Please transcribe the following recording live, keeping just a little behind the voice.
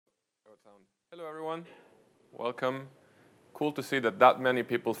sound. Hello everyone, welcome. Cool to see that many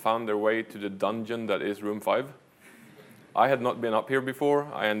people found their way to the dungeon that is room 5. I had not been up here before.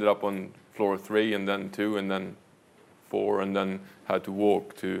 I ended up on floor 3 and then 2 and then 4 and then had to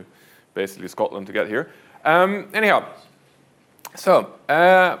walk to basically Scotland to get here. Anyhow, so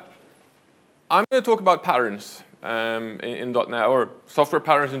I'm going to talk about patterns in .NET, or software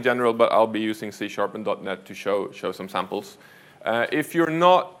patterns in general, but I'll be using C# and .NET to show some samples. If you're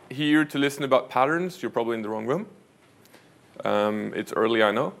not here to listen about patterns, you're probably in the wrong room. It's early,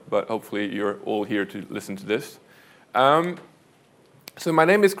 I know, but hopefully you're all here to listen to this. So my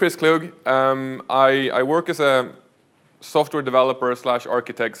name is Klug. I work as a software developer /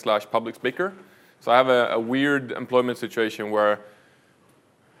 architect / public speaker. So I have a weird employment situation where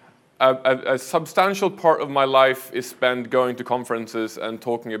a substantial part of my life is spent going to conferences and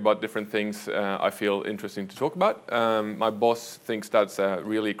talking about different things I feel interesting to talk about. My boss thinks that's a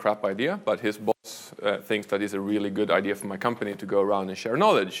really crap idea, but his boss thinks that is a really good idea for my company to go around and share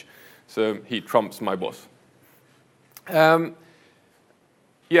knowledge. So he trumps my boss. I've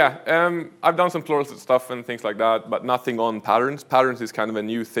done some plural stuff and things like that, but nothing on patterns. Patterns is kind of a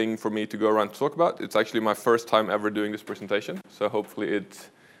new thing for me to go around to talk about. It's actually my first time ever doing this presentation, so hopefully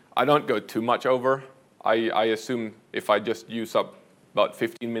I don't go too much over. I assume if I just use up about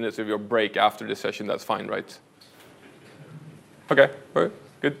 15 minutes of your break after the session, that's fine, right? Okay, all right,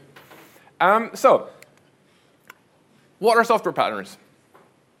 good. So, what are software patterns?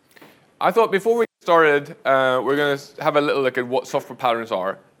 I thought before we started, we're going to have a little look at what software patterns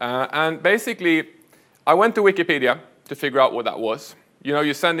are. And basically, I went to Wikipedia to figure out what that was. You know,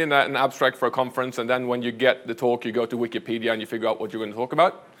 you send in an abstract for a conference, and then when you get the talk, you go to Wikipedia and you figure out what you're going to talk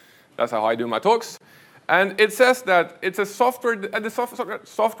about. That's how I do my talks. And it says that it's a software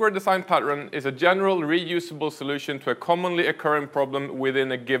design pattern is a general reusable solution to a commonly occurring problem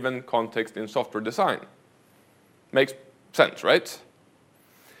within a given context in software design. Makes sense, right?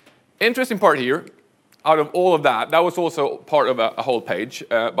 Interesting part here, out of all of that was also part of a whole page,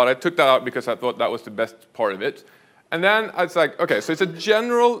 but I took that out because I thought that was the best part of it. And then it's like, okay, so it's a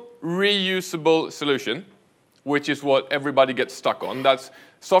general reusable solution, which is what everybody gets stuck on. That's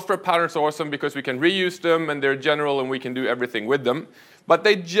software patterns are awesome because we can reuse them and they're general and we can do everything with them. But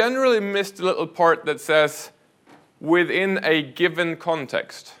they generally missed a little part that says within a given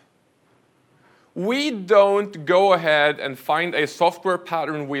context. We don't go ahead and find a software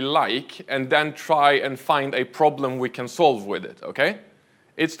pattern we like and then try and find a problem we can solve with it, okay?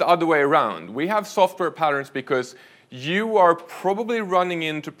 It's the other way around. We have software patterns because you are probably running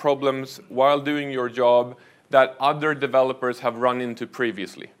into problems while doing your job that other developers have run into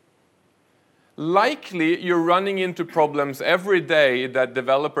previously. Likely, you're running into problems every day that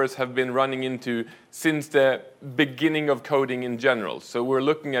developers have been running into since the beginning of coding in general. So we're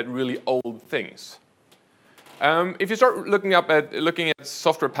looking at really old things. If you start looking at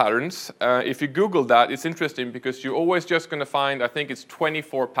software patterns, if you Google that, it's interesting because you're always just going to find, I think it's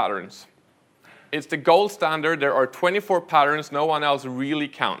 24 patterns. It's the gold standard. There are 24 patterns. No one else really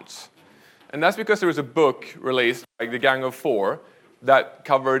counts. And that's because there was a book released, like The Gang of Four, that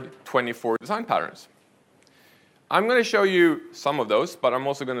covered 24 design patterns. I'm going to show you some of those, but I'm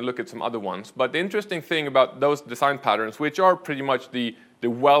also going to look at some other ones. But the interesting thing about those design patterns, which are pretty much the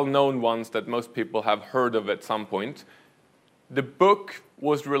well-known ones that most people have heard of at some point, the book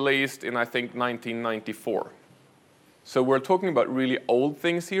was released in, I think, 1994. So we're talking about really old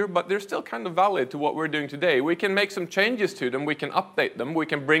things here, but they're still kind of valid to what we're doing today. We can make some changes to them, we can update them, we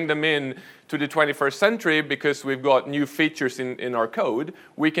can bring them in to the 21st century because we've got new features in our code.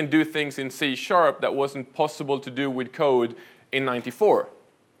 We can do things in C# that wasn't possible to do with code in 94.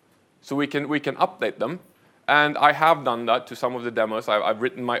 So we can update them. And I have done that to some of the demos. I've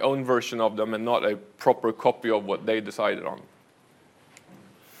written my own version of them and not a proper copy of what they decided on.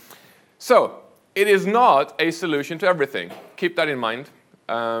 So, it is not a solution to everything. Keep that in mind.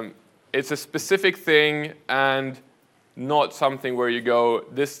 It's a specific thing and not something where you go,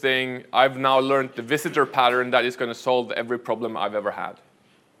 this thing, I've now learned the visitor pattern that is going to solve every problem I've ever had.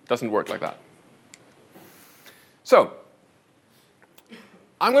 Doesn't work like that. So,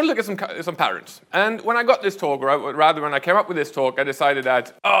 I'm going to look at some patterns. And when I got this talk, or rather when I came up with this talk, I decided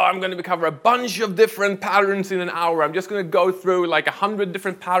that, I'm going to cover a bunch of different patterns in an hour. I'm just going to go through like 100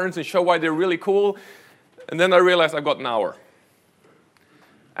 different patterns and show why they're really cool. And then I realized I've got an hour.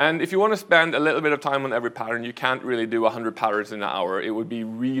 And if you want to spend a little bit of time on every pattern, you can't really do 100 patterns in an hour. It would be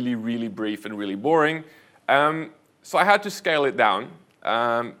really, really brief and really boring. So I had to scale it down.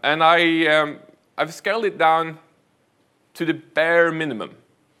 And I've scaled it down to the bare minimum.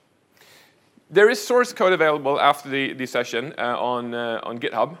 There is source code available after the session on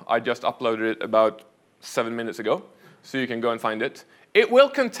GitHub. I just uploaded it about 7 minutes ago, so you can go and find it. It will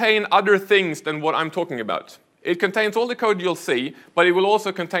contain other things than what I'm talking about. It contains all the code you'll see, but it will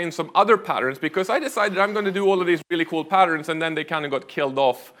also contain some other patterns, because I decided I'm going to do all of these really cool patterns, and then they kind of got killed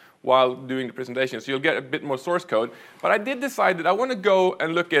off while doing the presentation. So you'll get a bit more source code. But I did decide that I want to go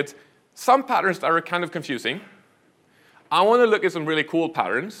and look at some patterns that are kind of confusing. I want to look at some really cool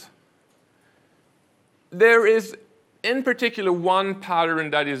patterns. There is, in particular, one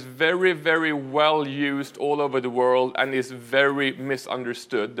pattern that is very, very well used all over the world and is very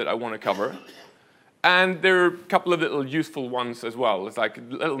misunderstood that I want to cover. And there are a couple of little useful ones as well. It's like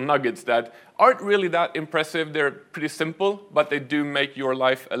little nuggets that aren't really that impressive. They're pretty simple, but they do make your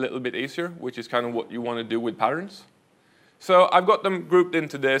life a little bit easier, which is kind of what you want to do with patterns. So I've got them grouped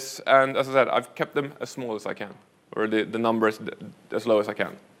into this, and as I said, I've kept them as small as I can, or the numbers as low as I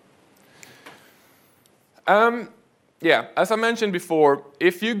can. Yeah, as I mentioned before,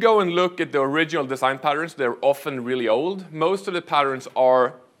 if you go and look at the original design patterns, they're often really old. Most of the patterns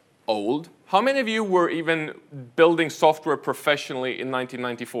are old. How many of you were even building software professionally in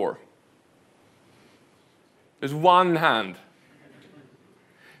 1994? There's one hand.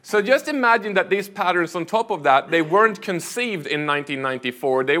 So just imagine that these patterns on top of that, they weren't conceived in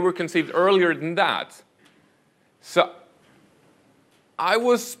 1994. They were conceived earlier than that. So I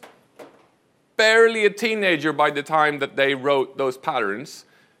was barely a teenager by the time that they wrote those patterns,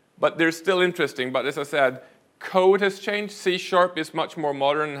 but they're still interesting. But as I said, code has changed. C# is much more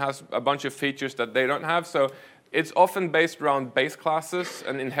modern and has a bunch of features that they don't have. So it's often based around base classes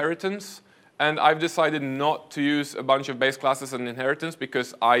and inheritance. And I've decided not to use a bunch of base classes and inheritance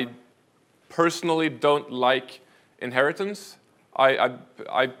because I personally don't like inheritance.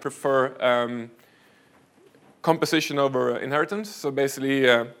 I prefer composition over inheritance. So basically,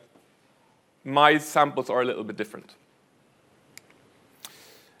 my samples are a little bit different.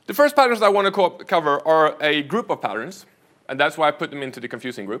 The first patterns I want to cover are a group of patterns, and that's why I put them into the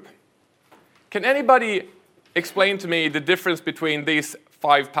confusing group. Can anybody explain to me the difference between these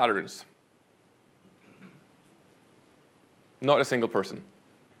 5 patterns? Not a single person.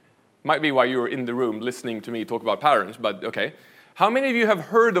 Might be why you were in the room listening to me talk about patterns, but okay. How many of you have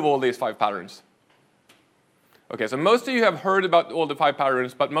heard of all these 5 patterns? Okay, so most of you have heard about all the 5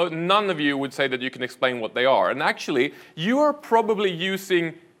 patterns, but none of you would say that you can explain what they are. And actually, you are probably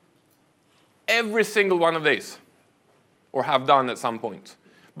using every single one of these, or have done at some point.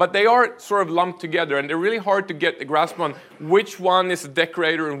 But they are sort of lumped together, and they're really hard to get a grasp on which one is a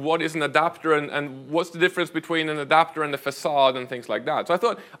decorator and what is an adapter, and what's the difference between an adapter and a facade and things like that. So I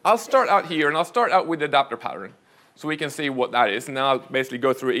thought I'll start out here, and I'll start out with the adapter pattern, so we can see what that is. And then I'll basically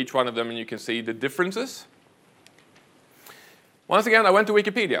go through each one of them, and you can see the differences. Once again, I went to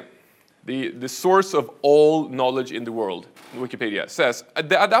Wikipedia. The source of all knowledge in the world, Wikipedia, says,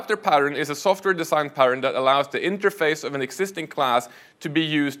 the adapter pattern is a software design pattern that allows the interface of an existing class to be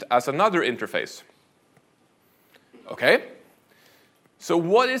used as another interface. Okay? So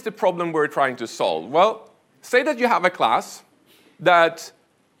what is the problem we're trying to solve? Well, say that you have a class that,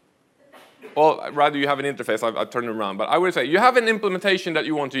 well, rather you have an interface. I've turned it around. But I would say you have an implementation that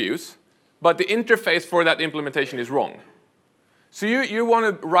you want to use, but the interface for that implementation is wrong. So you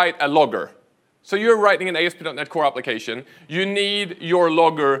want to write a logger. So you're writing an ASP.NET Core application. You need your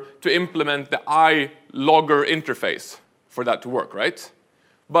logger to implement the iLogger interface for that to work, right?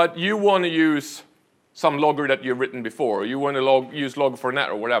 But you want to use some logger that you've written before. You want to use log4net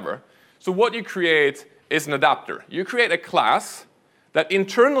or whatever. So what you create is an adapter. You create a class that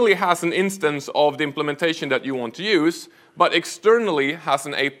internally has an instance of the implementation that you want to use, but externally has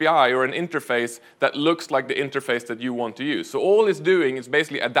an API or an interface that looks like the interface that you want to use. So all it's doing is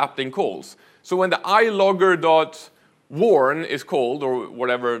basically adapting calls. So when the iLogger.warn is called, or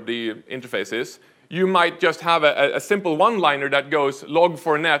whatever the interface is, you might just have a simple one-liner that goes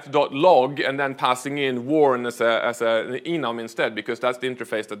log4net.log and then passing in warn as an enum instead, because that's the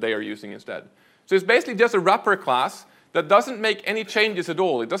interface that they are using instead. So it's basically just a wrapper class that doesn't make any changes at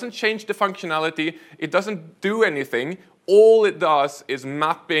all. It doesn't change the functionality. It doesn't do anything. All it does is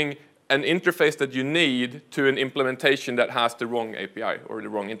mapping an interface that you need to an implementation that has the wrong API or the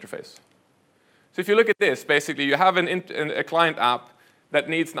wrong interface. So if you look at this, basically you have a client app that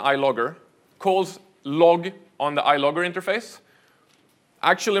needs an iLogger, calls log on the iLogger interface.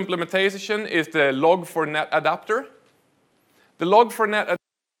 Actual implementation is the log4net adapter. The log4net adapter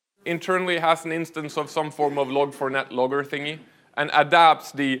internally has an instance of some form of log4net logger thingy and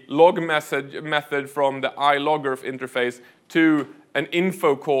adapts the log method from the iLogger interface to an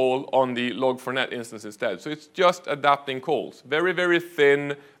info call on the log4net instance instead. So it's just adapting calls. Very, very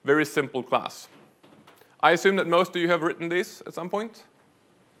thin, very simple class. I assume that most of you have written this at some point?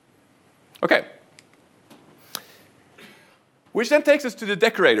 Okay. Which then takes us to the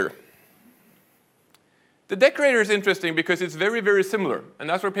decorator. The decorator is interesting because it's very, very similar. And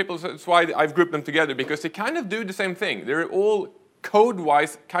that's why I've grouped them together, because they kind of do the same thing. They're all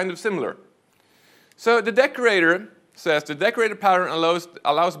code-wise kind of similar. So the decorator says the decorator pattern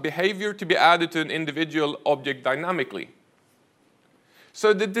allows behavior to be added to an individual object dynamically.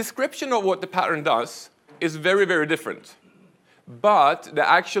 So the description of what the pattern does is very, very different. But the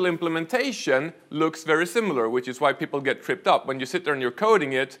actual implementation looks very similar, which is why people get tripped up. When you sit there and you're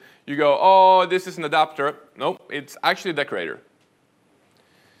coding it, you go, oh, this is an adapter. No, it's actually a decorator.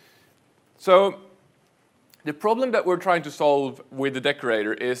 So the problem that we're trying to solve with the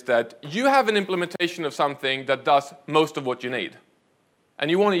decorator is that you have an implementation of something that does most of what you need.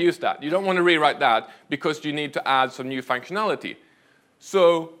 And you want to use that. You don't want to rewrite that because you need to add some new functionality.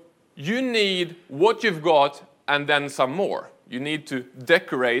 So you need what you've got and then some more. You need to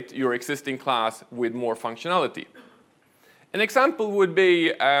decorate your existing class with more functionality. An example would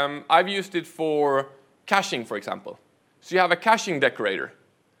be, I've used it for caching, for example. So you have a caching decorator.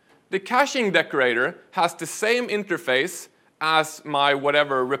 The caching decorator has the same interface as my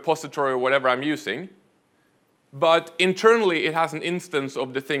whatever repository or whatever I'm using, but internally it has an instance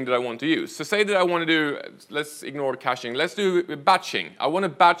of the thing that I want to use. So say that I want to do, let's ignore caching, let's do batching. I want to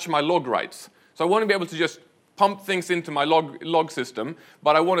batch my log writes. So I want to be able to just pump things into my log system,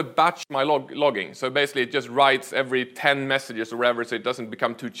 but I want to batch my logging. So basically it just writes every 10 messages or whatever, so it doesn't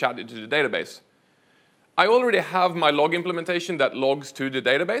become too chatty to the database. I already have my log implementation that logs to the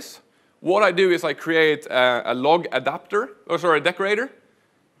database. What I do is I create a log adapter, a decorator,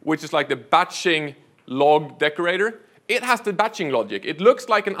 which is like the batching log decorator. It has the batching logic. It looks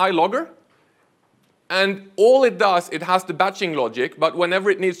like an iLogger, and all it does, it has the batching logic, but whenever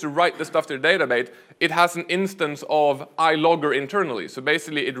it needs to write the stuff to the database, it has an instance of iLogger internally. So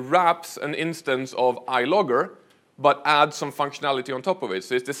basically, it wraps an instance of iLogger, but adds some functionality on top of it.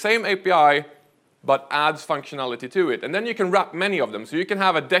 So it's the same API, but adds functionality to it. And then you can wrap many of them. So you can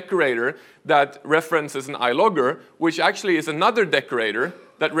have a decorator that references an iLogger, which actually is another decorator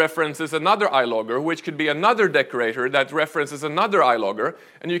that references another iLogger, which could be another decorator that references another iLogger.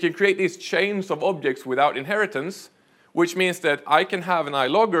 And you can create these chains of objects without inheritance, which means that I can have an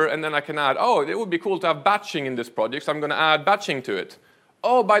iLogger, and then I can add, oh, it would be cool to have batching in this project, so I'm going to add batching to it.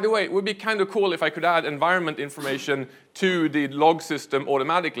 Oh, by the way, it would be kind of cool if I could add environment information to the log system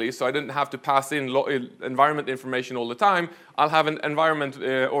automatically, so I didn't have to pass in environment information all the time. I'll have an environment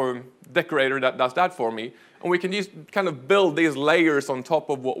or decorator that does that for me. And we can just kind of build these layers on top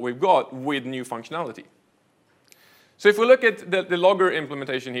of what we've got with new functionality. So if we look at the logger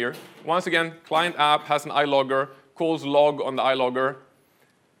implementation here, once again, client app has an iLogger, calls log on the iLogger.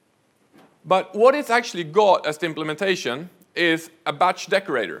 But what it's actually got as the implementation is a batch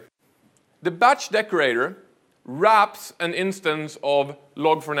decorator. The batch decorator wraps an instance of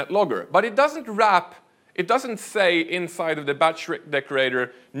log4net logger, but it doesn't say inside of the batch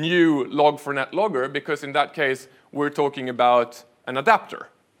decorator new log4net logger, because in that case we're talking about an adapter.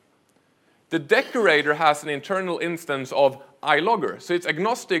 The decorator has an internal instance of iLogger, so it's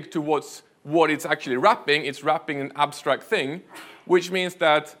agnostic to what it's actually wrapping. It's wrapping an abstract thing, which means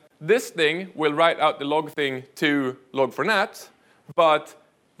that this thing will write out the log thing to log4net, but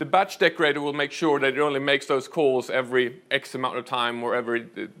the batch decorator will make sure that it only makes those calls every X amount of time or every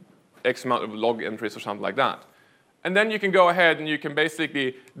X amount of log entries or something like that. And then you can go ahead and you can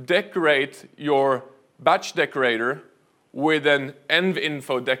basically decorate your batch decorator with an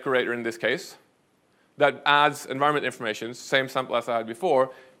env-info decorator in this case that adds environment information, same sample as I had before.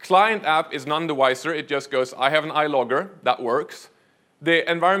 Client app is none the wiser. It just goes, I have an iLogger, that works. The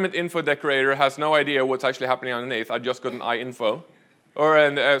environment info decorator has no idea what's actually happening underneath. I just got an iInfo, or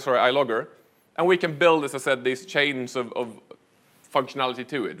iLogger. And we can build, as I said, these chains of functionality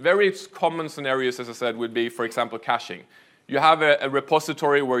to it. Very common scenarios, as I said, would be, for example, caching. You have a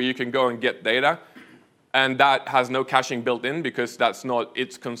repository where you can go and get data, and that has no caching built in because that's not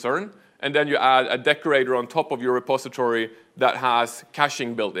its concern. And then you add a decorator on top of your repository that has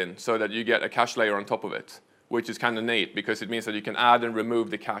caching built in so that you get a cache layer on top of it, which is kind of neat because it means that you can add and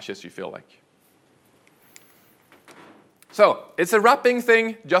remove the cache as you feel like. So it's a wrapping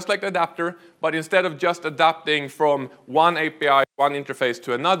thing, just like the adapter, but instead of just adapting from one API, one interface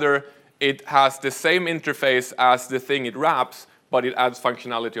to another, it has the same interface as the thing it wraps, but it adds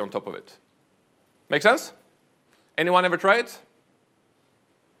functionality on top of it. Make sense? Anyone ever try it?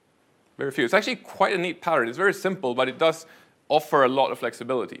 Very few. It's actually quite a neat pattern. It's very simple, but it does offer a lot of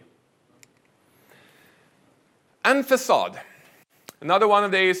flexibility. And facade. Another one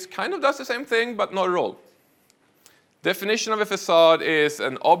of these kind of does the same thing, but not at all. Definition of a facade is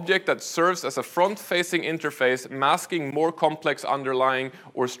an object that serves as a front-facing interface masking more complex underlying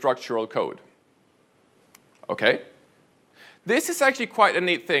or structural code. Okay? This is actually quite a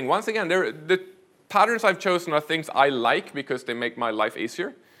neat thing. Once again, the patterns I've chosen are things I like because they make my life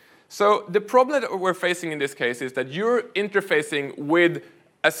easier. So the problem that we're facing in this case is that you're interfacing with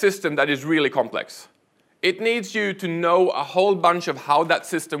a system that is really complex. It needs you to know a whole bunch of how that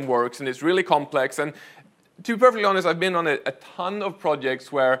system works, and it's really complex. And to be perfectly honest, I've been on a ton of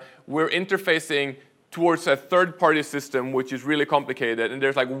projects where we're interfacing towards a third-party system which is really complicated, and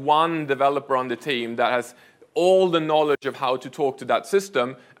there's like one developer on the team that has all the knowledge of how to talk to that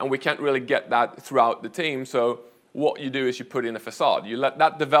system, and we can't really get that throughout the team. So what you do is you put in a facade. You let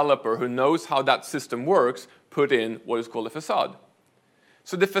that developer who knows how that system works put in what is called a facade.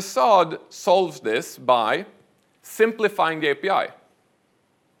 So the facade solves this by simplifying the API.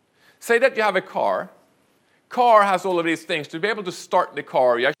 Say that you have a car. Car has all of these things. To be able to start the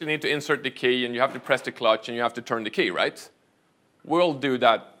car, you actually need to insert the key, and you have to press the clutch, and you have to turn the key, right? We'll do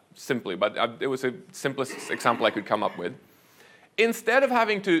that simply, but it was the simplest example I could come up with. Instead of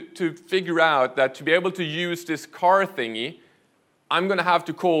having to figure out that to be able to use this car thingy, I'm going to have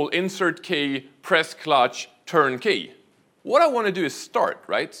to call insert key, press clutch, turn key. What I want to do is start,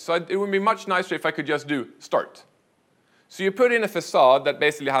 right? So it would be much nicer if I could just do start. So you put in a facade that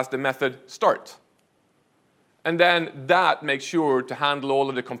basically has the method start. And then that makes sure to handle all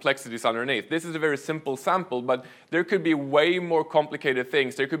of the complexities underneath. This is a very simple sample, but there could be way more complicated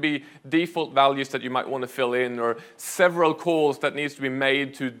things. There could be default values that you might want to fill in, or several calls that needs to be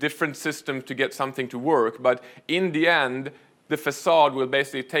made to different systems to get something to work. But in the end, the facade will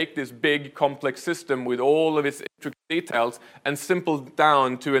basically take this big, complex system with all of its intricate details and simple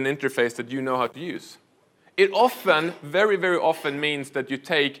down to an interface that you know how to use. It often, very, very often means that you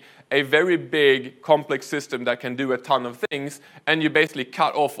take a very big, complex system that can do a ton of things, and you basically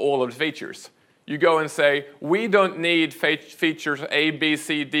cut off all of the features. You go and say, we don't need features A, B,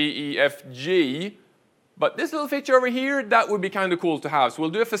 C, D, E, F, G, but this little feature over here, that would be kind of cool to have. So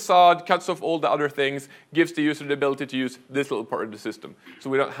we'll do a facade, cuts off all the other things, gives the user the ability to use this little part of the system. So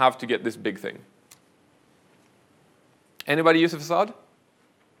we don't have to get this big thing. Anybody use a facade?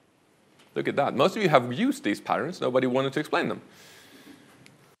 Look at that. Most of you have used these patterns. Nobody wanted to explain them.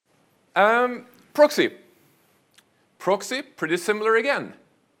 Proxy. Proxy, pretty similar again.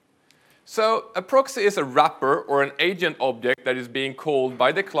 So a proxy is a wrapper or an agent object that is being called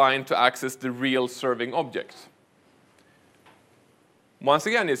by the client to access the real serving object. Once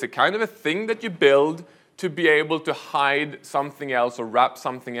again, it's a kind of a thing that you build to be able to hide something else or wrap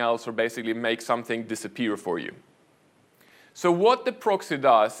something else or basically make something disappear for you. So what the proxy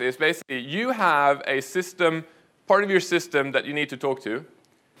does is basically you have a system, part of your system that you need to talk to,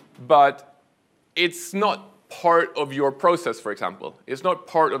 but it's not part of your process, for example. It's not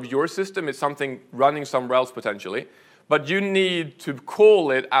part of your system. It's something running somewhere else potentially. But you need to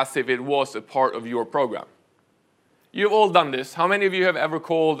call it as if it was a part of your program. You've all done this. How many of you have ever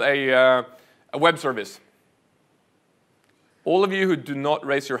called a web service? All of you who do not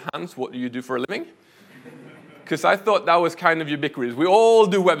raise your hands, what do you do for a living? Because I thought that was kind of ubiquitous. We all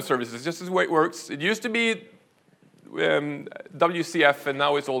do web services, just as the way it works. It used to be WCF, and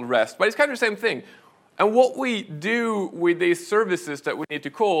now it's all REST. But it's kind of the same thing. And what we do with these services that we need to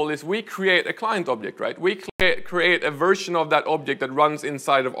call is we create a client object, right? We create a version of that object that runs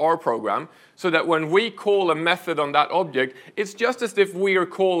inside of our program, so that when we call a method on that object, it's just as if we are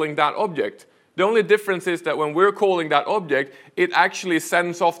calling that object. The only difference is that when we're calling that object, it actually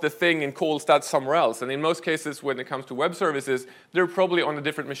sends off the thing and calls that somewhere else. And in most cases, when it comes to web services, they're probably on a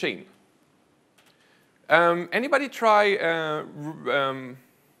different machine. Anybody try,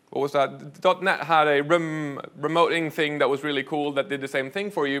 what was that? .NET had a remoting thing that was really cool that did the same thing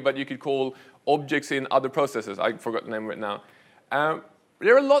for you, but you could call objects in other processes. I forgot the name of it now.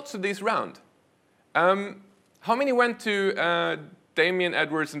 There are lots of these around. How many went to Damien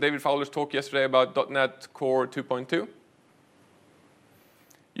Edwards and David Fowler's talk yesterday about .NET Core 2.2?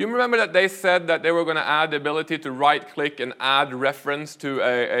 You remember that they said that they were going to add the ability to right-click and add reference to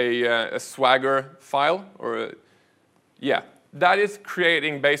a Swagger file? Yeah. That is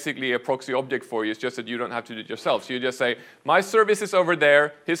creating basically a proxy object for you. It's just that you don't have to do it yourself. So you just say, my service is over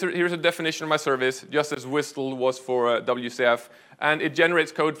there. Here's a definition of my service, just as Whistle was for WCF. And it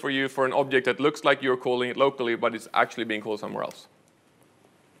generates code for you for an object that looks like you're calling it locally, but it's actually being called somewhere else.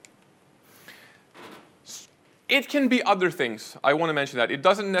 It can be other things. I want to mention that. It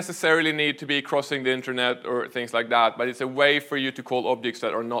doesn't necessarily need to be crossing the internet or things like that, but it's a way for you to call objects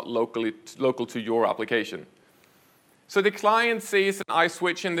that are not local to your application. So the client sees an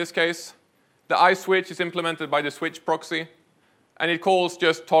iSwitch in this case. The iSwitch is implemented by the switch proxy, and it calls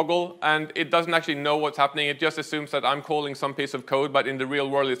just toggle, and it doesn't actually know what's happening. It just assumes that I'm calling some piece of code, but in the real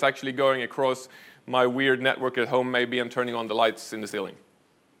world, it's actually going across my weird network at home maybe and turning on the lights in the ceiling.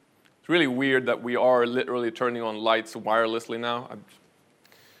 It's really weird that we are literally turning on lights wirelessly now,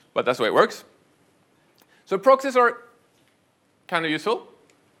 but that's the way it works. So proxies are kind of useful.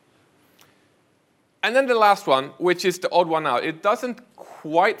 And then the last one, which is the odd one out. It doesn't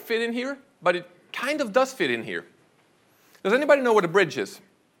quite fit in here, but it kind of does fit in here. Does anybody know what a bridge is?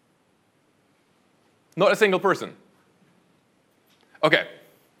 Not a single person. Okay.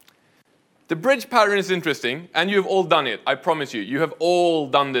 The bridge pattern is interesting, and you've all done it. I promise you. You have all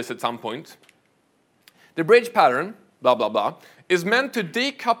done this at some point. The bridge pattern, blah, blah, blah, is meant to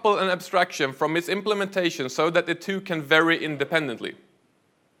decouple an abstraction from its implementation so that the two can vary independently.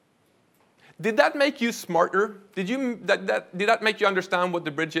 Did that make you smarter? Did that make you understand what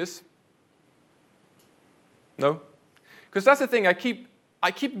the bridge is? No? Because that's the thing. I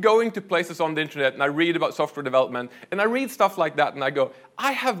keep going to places on the internet, and I read about software development, and I read stuff like that, and I go,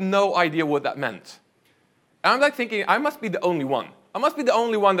 I have no idea what that meant. And I'm like thinking, I must be the only one. I must be the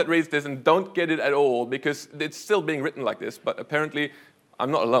only one that reads this and don't get it at all, because it's still being written like this, but apparently I'm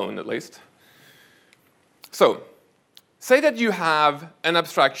not alone, at least. So, say that you have an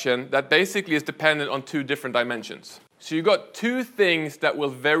abstraction that basically is dependent on two different dimensions. So you've got two things that will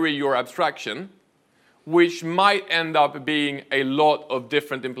vary your abstraction, which might end up being a lot of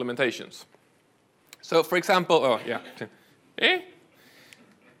different implementations. So for example,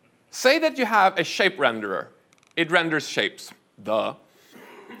 say that you have a shape renderer. It renders shapes. Duh.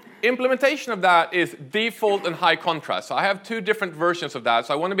 Implementation of that is default and high contrast. So I have two different versions of that.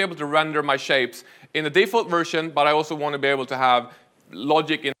 So I want to be able to render my shapes in the default version, but I also want to be able to have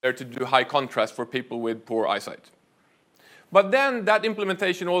logic in there to do high contrast for people with poor eyesight. But then that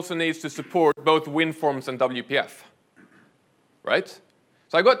implementation also needs to support both WinForms and WPF, right?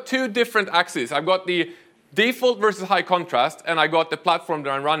 So I've got two different axes. I've got the default versus high contrast, and I got the platform that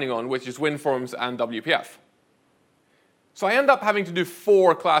I'm running on, which is WinForms and WPF. So I end up having to do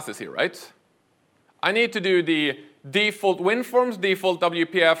 4 classes here, right? I need to do the default WinForms, default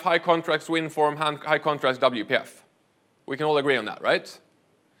WPF, high contrast WinForm, high contrast WPF. We can all agree on that, right?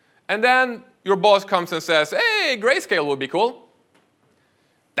 And then your boss comes and says, hey, grayscale would be cool.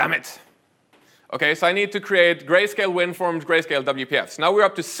 Damn it. Okay, so I need to create grayscale WinForms, grayscale WPFs. Now we're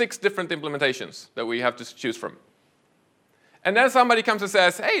up to 6 different implementations that we have to choose from. And then somebody comes and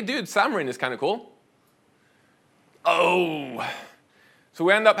says, hey, dude, Xamarin is kind of cool. Oh. So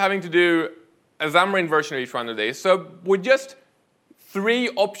we end up having to do a Xamarin version of each one of these. So with just 3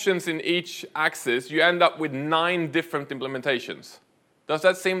 options in each axis, you end up with 9 different implementations. Does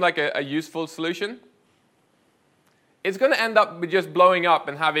that seem like a useful solution? It's going to end up with just blowing up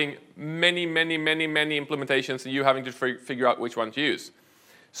and having many implementations and you having to figure out which one to use.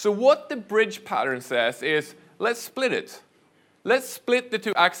 So what the bridge pattern says is, let's split it. Let's split the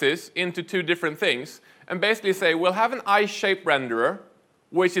 2 axes into 2 different things and basically say, we'll have an eye shape renderer,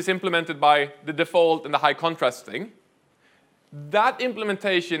 which is implemented by the default and the high contrast thing. That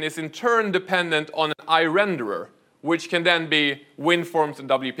implementation is in turn dependent on an eye renderer, which can then be WinForms and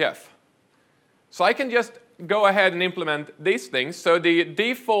WPF. So I can just go ahead and implement these things. So the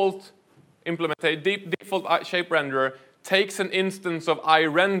default shape renderer takes an instance of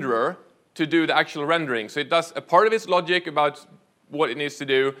iRenderer to do the actual rendering. So it does a part of its logic about what it needs to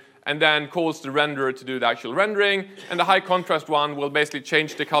do, and then calls the renderer to do the actual rendering. And the high contrast one will basically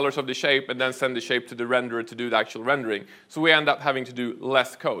change the colors of the shape and then send the shape to the renderer to do the actual rendering. So we end up having to do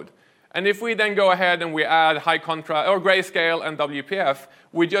less code. And if we then go ahead and we add high contrast or grayscale and WPF,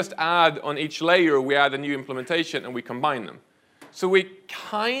 we just add on each layer, we add a new implementation and we combine them. So we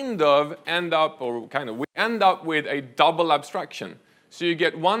kind of end up, we end up with a double abstraction. So you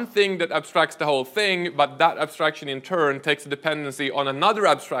get one thing that abstracts the whole thing, but that abstraction in turn takes a dependency on another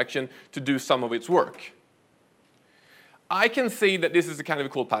abstraction to do some of its work. I can see that this is a kind of a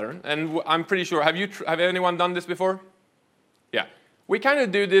cool pattern, and I'm pretty sure, have anyone done this before? Yeah. We kind of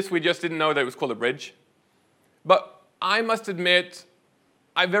do this, we just didn't know that it was called a bridge. But I must admit,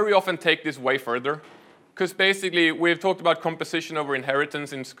 I very often take this way further. Because basically, we've talked about composition over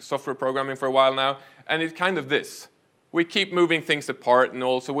inheritance in software programming for a while now, and it's kind of this. We keep moving things apart, and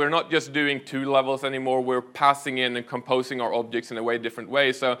also we're not just doing 2 levels anymore, we're passing in and composing our objects in a way different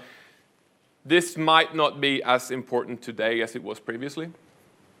way. So this might not be as important today as it was previously.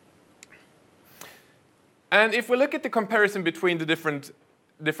 And if we look at the comparison between the different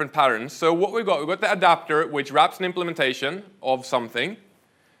patterns, so what we've got the adapter, which wraps an implementation of something,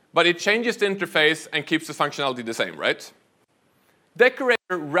 but it changes the interface and keeps the functionality the same, right? Decorator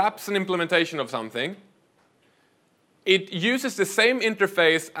wraps an implementation of something. It uses the same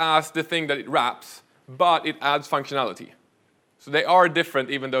interface as the thing that it wraps, but it adds functionality. So they are different,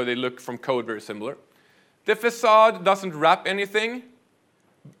 even though they look from code very similar. The facade doesn't wrap anything.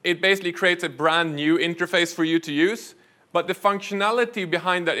 It basically creates a brand new interface for you to use, but the functionality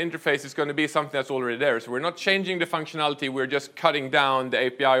behind that interface is going to be something that's already there. So we're not changing the functionality, we're just cutting down the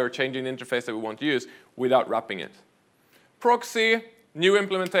API or changing the interface that we want to use without wrapping it. Proxy, new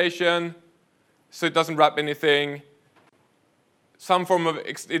implementation, so it doesn't wrap anything. Some form of,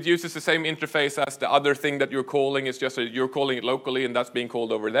 it uses the same interface as the other thing that you're calling, it's just that you're calling it locally and that's being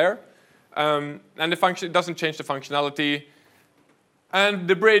called over there. And the function, it doesn't change the functionality. And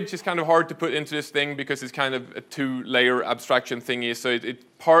the bridge is kind of hard to put into this thing because it's kind of a two-layer abstraction thingy. So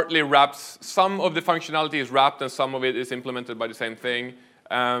it partly wraps, some of the functionality is wrapped and some of it is implemented by the same thing.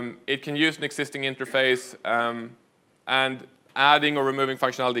 It can use an existing interface, and adding or removing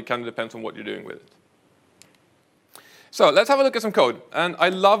functionality kind of depends on what you're doing with it. So let's have a look at some code. And I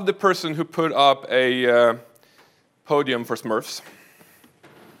love the person who put up a podium for Smurfs.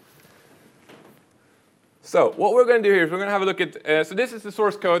 So what we're going to do here is we're going to have a look at, so this is the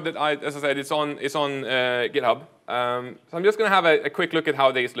source code that as I said, it's on GitHub. So I'm just going to have a quick look at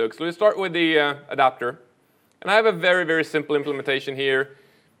how these look. So let's start with the adapter. And I have a very, very simple implementation here.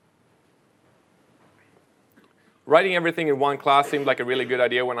 Writing everything in one class seemed like a really good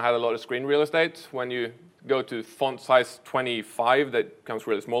idea when I had a lot of screen real estate. When you go to font size 25, that becomes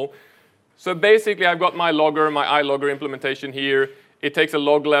really small. So basically, I've got my logger, my iLogger implementation here. It takes a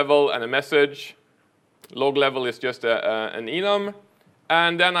log level and a message. Log level is just an enum.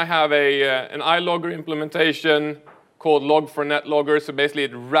 And then I have an iLogger implementation called log for net logger. So basically,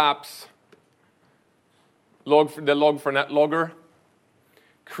 it wraps the log for net logger,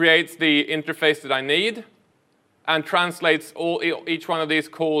 creates the interface that I need, and translates each one of these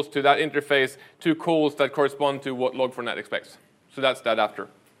calls to that interface to calls that correspond to what log4net expects. So that's that after.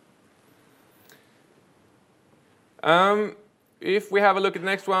 If we have a look at the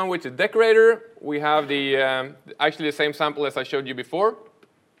next one, which is decorator, we have actually the same sample as I showed you before.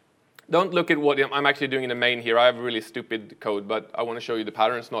 Don't look at what I'm actually doing in the main here. I have really stupid code, but I want to show you the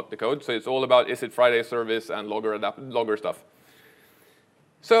patterns, not the code. So it's all about is it Friday service and logger stuff.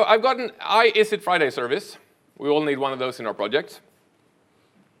 So I've got an is it Friday service. We all need one of those in our project.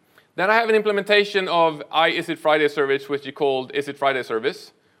 Then I have an implementation of is it Friday service, which is called is it Friday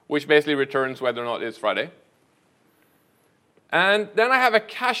service, which basically returns whether or not it's Friday. And then I have a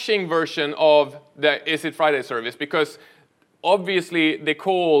caching version of the is it Friday service, because obviously the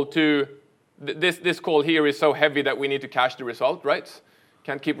call to this call here is so heavy that we need to cache the result, right?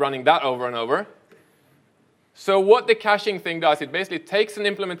 Can't keep running that over and over. So what the caching thing does, it basically takes an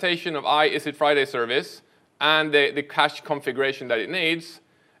implementation of is it Friday service and the cache configuration that it needs,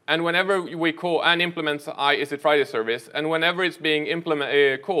 and whenever we call and implements is it Friday service, and whenever it's being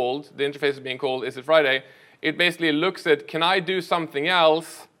called, the interface is being called is it Friday, it basically looks at, can I do something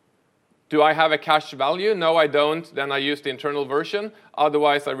else? Do I have a cached value? No, I don't. Then I use the internal version.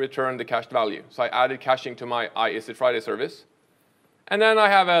 Otherwise, I return the cached value. So I added caching to my is it Friday service. And then I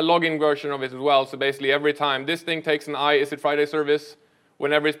have a login version of it as well. So basically, every time this thing takes an is it Friday service,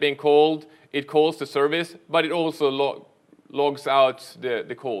 whenever it's being called, it calls the service, but it also logs out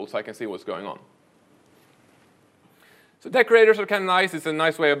the call so I can see what's going on. So decorators are kind of nice. It's a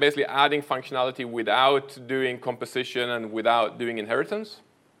nice way of basically adding functionality without doing composition and without doing inheritance.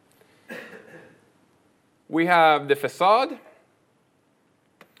 We have the facade.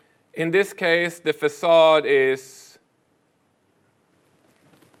 In this case, the facade is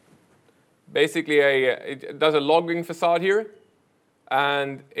basically it does a logging facade here.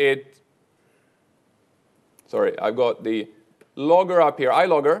 And I've got the logger up here,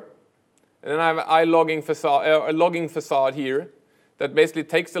 iLogger. And then I have an iLogging facade, a logging facade here that basically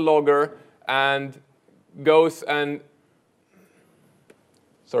takes the logger and goes and,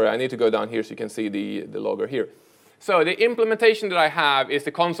 I need to go down here so you can see the logger here. So the implementation that I have is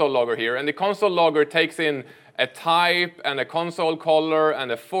the console logger here, and the console logger takes in a type and a console color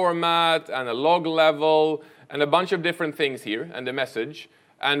and a format and a log level and a bunch of different things here and the message,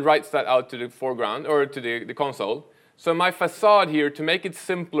 and writes that out to the foreground or to the console. So my facade here, to make it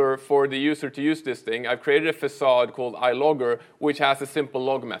simpler for the user to use this thing, I've created a facade called iLogger, which has a simple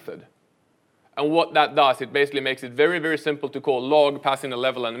log method. And what that does, it basically makes it very, very simple to call log, passing a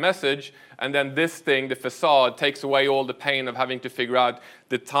level and a message. And then this thing, the facade, takes away all the pain of having to figure out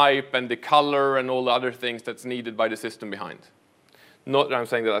the type and the color and all the other things that's needed by the system behind. Not that I'm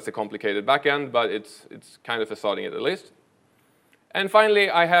saying that that's a complicated backend, but it's kind of facading it at least. And finally,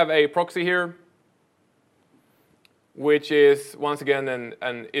 I have a proxy here, which is, once again,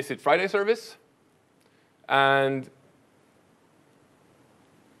 an Is It Friday service. And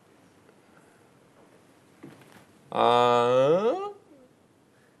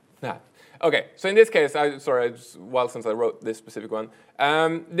okay, so in this case, sorry, it's a while since I wrote this specific one.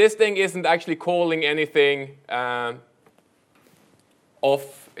 This thing isn't actually calling anything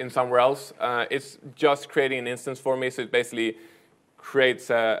off in somewhere else. It's just creating an instance for me, so it basically creates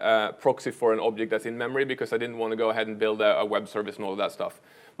a proxy for an object that's in memory because I didn't want to go ahead and build a web service and all of that stuff.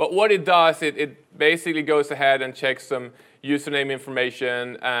 But what it does, it basically goes ahead and checks some username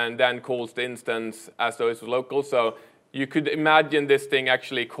information and then calls the instance as though it was local. So you could imagine this thing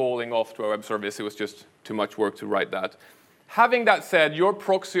actually calling off to a web service. It was just too much work to write that. Having that said, your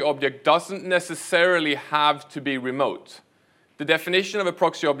proxy object doesn't necessarily have to be remote. The definition of a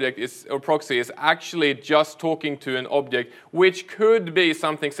proxy object proxy is actually just talking to an object, which could be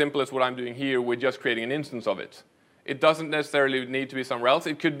something simple as what I'm doing here with just creating an instance of it. It doesn't necessarily need to be somewhere else.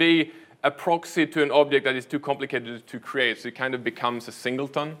 It could be a proxy to an object that is too complicated to create, so it kind of becomes a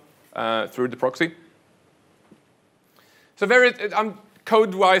singleton through the proxy. So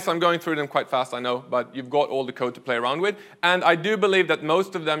code-wise, I'm going through them quite fast, I know, but you've got all the code to play around with. And I do believe that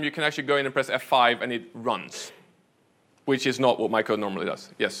most of them, you can actually go in and press F5 and it runs, which is not what my code normally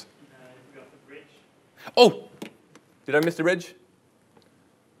does. Yes? You forgot the bridge. Oh! Did I miss the bridge?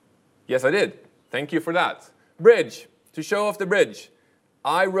 Yes, I did. Thank you for that. Bridge. To show off the bridge,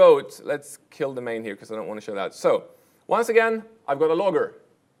 I wrote, let's kill the main here because I don't want to show that. So, once again, I've got a logger.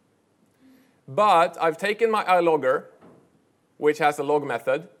 But I've taken my iLogger, which has a log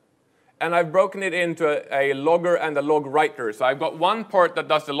method, and I've broken it into a logger and a log writer. So I've got one part that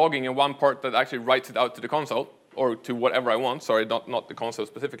does the logging and one part that actually writes it out to the console, or to whatever I want, sorry, not the console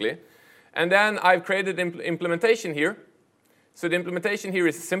specifically. And then I've created implementation here. So the implementation here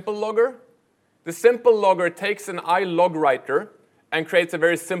is a simple logger. The simple logger takes an iLog writer and creates a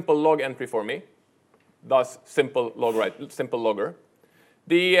very simple log entry for me, thus simple logger.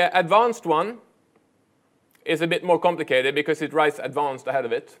 The advanced one is a bit more complicated because it writes advanced ahead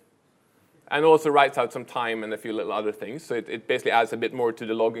of it and also writes out some time and a few little other things. So it basically adds a bit more to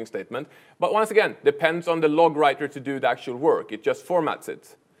the logging statement. But once again, depends on the log writer to do the actual work. It just formats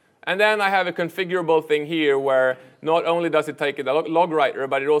it. And then I have a configurable thing here where not only does it take a log writer,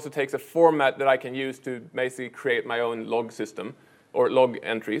 but it also takes a format that I can use to basically create my own log system or log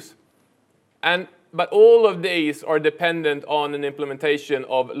entries. But all of these are dependent on an implementation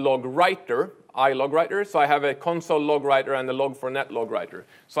of log writer, iLog writer. So I have a console log writer and a log4net log writer.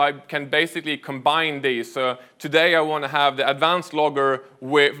 So I can basically combine these. So today I want to have the advanced logger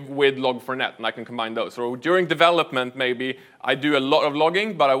with log4net, and I can combine those. So during development, maybe I do a lot of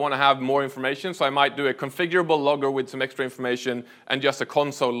logging, but I want to have more information. So I might do a configurable logger with some extra information and just a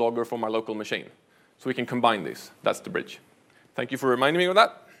console logger for my local machine. So we can combine these. That's the bridge. Thank you for reminding me of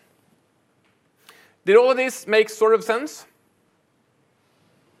that. Did all of this make sort of sense?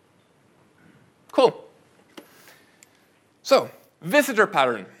 Cool. So, visitor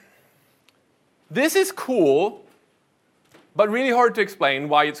pattern. This is cool, but really hard to explain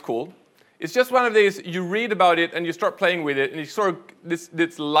why it's cool. It's just one of these, you read about it and you start playing with it and you sort of,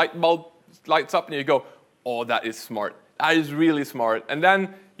 this light bulb lights up and you go, oh, that is smart. That is really smart. And then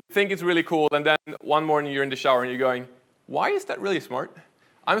you think it's really cool and then one morning you're in the shower and you're going, why is that really smart?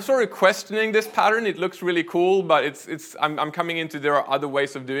 I'm sort of questioning this pattern. It looks really cool, but I'm coming into there are other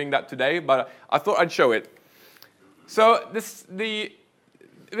ways of doing that today, but I thought I'd show it. So the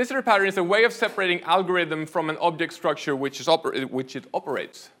visitor pattern is a way of separating algorithm from an object structure which it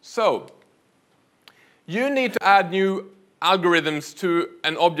operates. So you need to add new algorithms to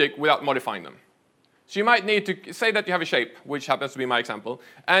an object without modifying them. So you might need to say that you have a shape, which happens to be my example,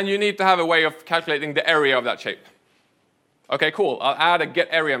 and you need to have a way of calculating the area of that shape. Okay, cool. I'll add a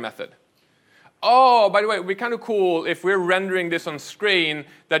getArea method. Oh, by the way, it would be kind of cool if we're rendering this on screen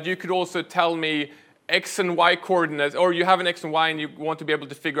that you could also tell me X and Y coordinates, or you have an X and Y and you want to be able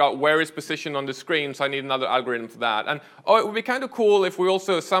to figure out where it's positioned on the screen, so I need another algorithm for that. And oh, it would be kind of cool if we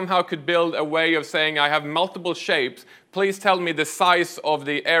also somehow could build a way of saying I have multiple shapes. Please tell me the size of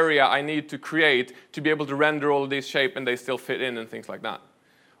the area I need to create to be able to render all of these shapes and they still fit in and things like that.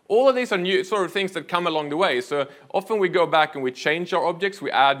 All of these are new sort of things that come along the way. So often we go back and we change our objects. We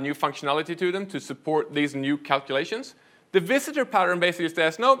add new functionality to them to support these new calculations. The visitor pattern basically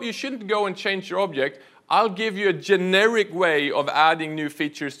says, no, you shouldn't go and change your object. I'll give you a generic way of adding new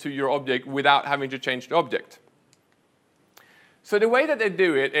features to your object without having to change the object. So the way that they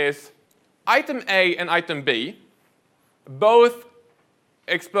do it is item A and item B both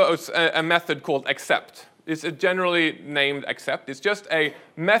expose a method called accept. It's a generally named accept. It's just a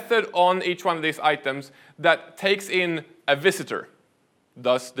method on each one of these items that takes in a visitor,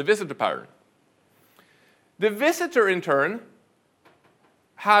 thus the visitor pattern. The visitor, in turn,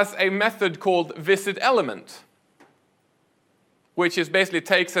 has a method called visitElement, which is basically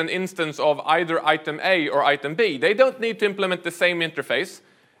takes an instance of either item A or item B. They don't need to implement the same interface.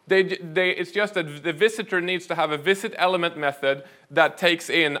 It's just that the visitor needs to have a visitElement method that takes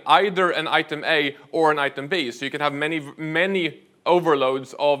in either an item A or an item B. So you can have many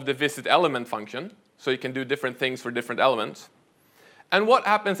overloads of the visitElement function. So you can do different things for different elements. And what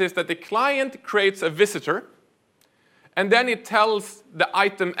happens is that the client creates a visitor, and then it tells the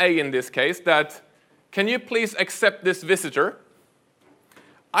item A in this case that, can you please accept this visitor?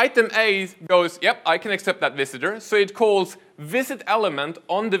 Item A goes, yep, I can accept that visitor. So it calls visitElement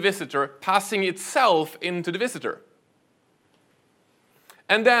on the visitor, passing itself into the visitor.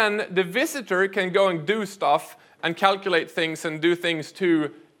 And then the visitor can go and do stuff and calculate things and do things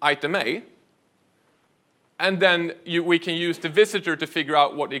to item A. And then we can use the visitor to figure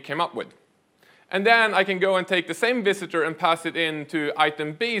out what it came up with. And then I can go and take the same visitor and pass it into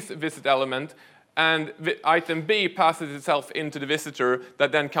item B's visitElement, and item B passes itself into the visitor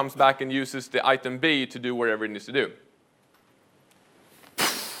that then comes back and uses the item B to do whatever it needs to do.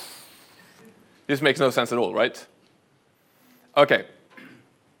 This makes no sense at all, right? Okay.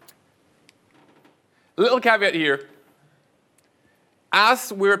 A little caveat here.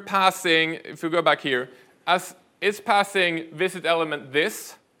 As we're passing, if we go back here, as it's passing visitElement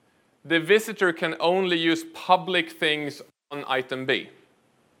this, the visitor can only use public things on item B.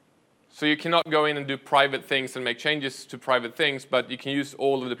 So you cannot go in and do private things and make changes to private things, but you can use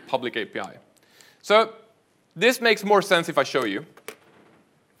all of the public API. So this makes more sense if I show you.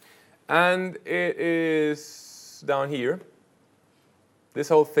 And it is down here. This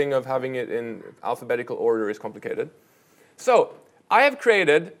whole thing of having it in alphabetical order is complicated. So I have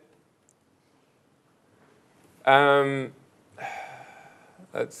created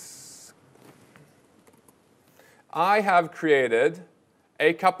I have created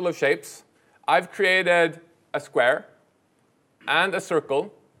a couple of shapes. I've created a square and a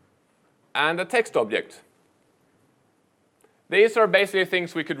circle and a text object. These are basically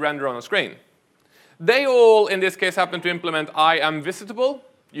things we could render on a screen. They all, in this case, happen to implement I am visitable.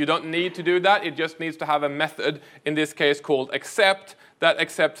 You don't need to do that. It just needs to have a method, in this case called accept, that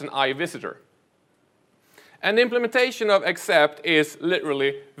accepts an I visitor. And the implementation of accept is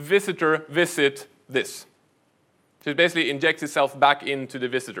literally visitor visit this. So it basically injects itself back into the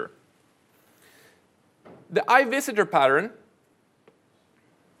visitor. The I visitor pattern,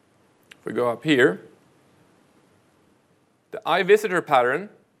 if we go up here, the I visitor pattern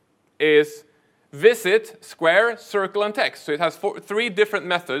is visit, square, circle, and text. So it has three different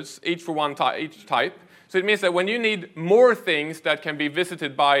methods, each for each type. So it means that when you need more things that can be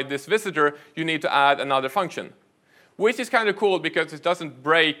visited by this visitor, you need to add another function. Which is kind of cool because it doesn't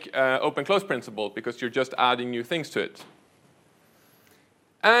break open-close principle, because you're just adding new things to it.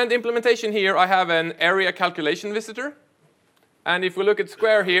 And implementation here, I have an area calculation visitor. And if we look at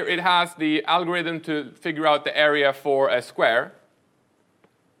square here, it has the algorithm to figure out the area for a square,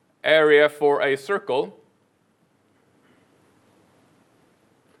 area for a circle,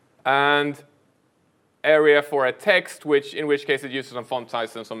 and area for a text, in which case it uses some font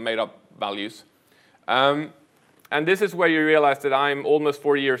size and some made-up values. And this is where you realize that I'm almost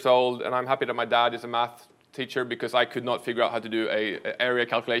 40 years old, and I'm happy that my dad is a math teacher, because I could not figure out how to do an area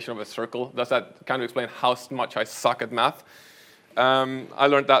calculation of a circle. Does that kind of explain how much I suck at math? I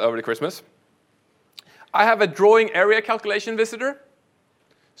learned that over the Christmas. I have a drawing area calculation visitor.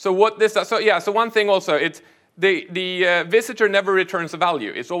 So what this does, so one thing also, it's the visitor never returns a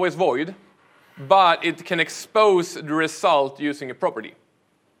value. It's always void, but it can expose the result using a property.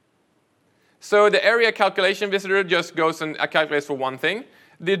 So the area calculation visitor just goes and calculates for one thing.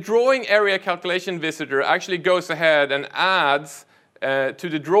 The drawing area calculation visitor actually goes ahead and adds to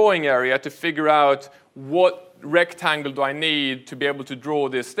the drawing area to figure out what rectangle do I need to be able to draw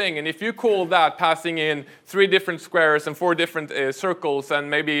this thing. And if you call that passing in 3 different squares and 4 different circles and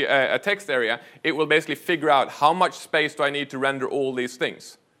maybe a text area, it will basically figure out how much space do I need to render all these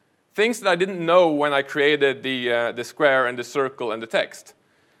things. Things that I didn't know when I created the square and the circle and the text.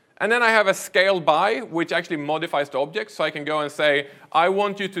 And then I have a scale by, which actually modifies the object. So I can go and say, I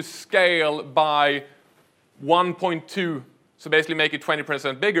want you to scale by 1.2, so basically make it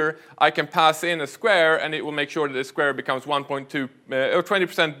 20% bigger, I can pass in a square and it will make sure that the square becomes 1.2 or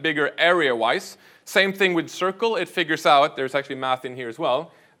 20% bigger area-wise. Same thing with circle. It figures out, there's actually math in here as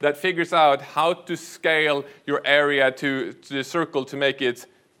well, that figures out how to scale your area to the circle to make it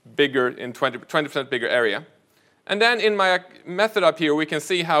bigger in 20% bigger area. And then in my method up here, we can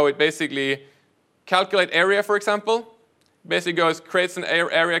see how it basically calculate area, for example. Basically creates an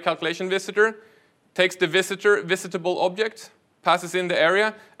area calculation visitor, takes the visitable object, passes in the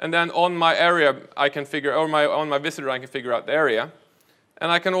area, and then on my area I can figure, or on my visitor I can figure out the area.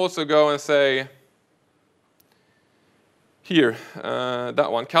 And I can also go and say, here,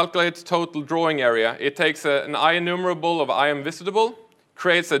 that one, calculates total drawing area. It takes an IEnumerable of IEmVisitable,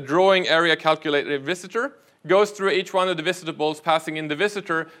 creates a drawing area calculated visitor, goes through each one of the visitables, passing in the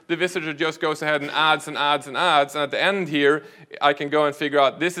visitor just goes ahead and adds and adds and adds, and at the end here, I can go and figure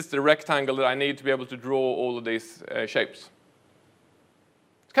out this is the rectangle that I need to be able to draw all of these shapes.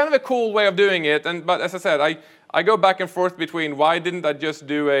 It's kind of a cool way of doing it, but as I said, I go back and forth between why didn't I just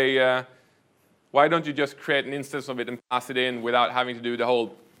do why don't you just create an instance of it and pass it in without having to do the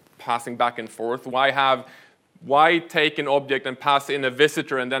whole passing back and forth? Why take an object and pass in a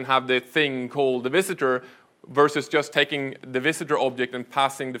visitor and then have the thing called the visitor versus just taking the visitor object and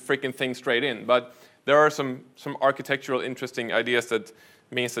passing the freaking thing straight in? But there are some architectural interesting ideas that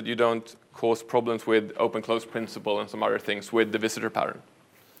means that you don't cause problems with open-close principle and some other things with the visitor pattern.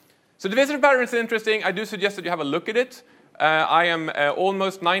 So the visitor pattern is interesting. I do suggest that you have a look at it. I am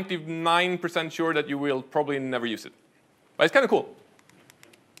almost 99% sure that you will probably never use it. But it's kind of cool.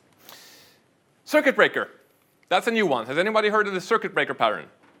 Circuit breaker. That's a new one. Has anybody heard of the circuit breaker pattern?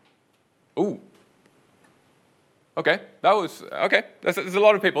 Ooh. Okay, that's a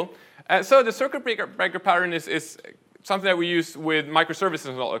lot of people. So the circuit breaker pattern is something that we use with microservices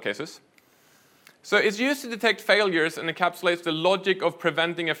in a lot of cases. So it's used to detect failures and encapsulates the logic of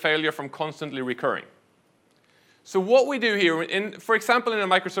preventing a failure from constantly recurring. So what we do here, for example, in a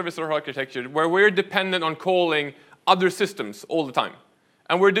microservice architecture, where we're dependent on calling other systems all the time,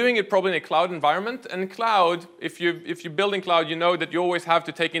 and we're doing it probably in a cloud environment. And cloud, if you build in cloud, you know that you always have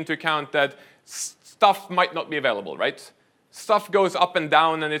to take into account that stuff might not be available, right? Stuff goes up and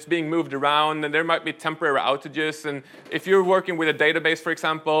down, and it's being moved around, and there might be temporary outages. And if you're working with a database, for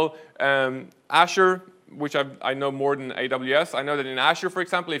example, Azure, which I know more than AWS, I know that in Azure, for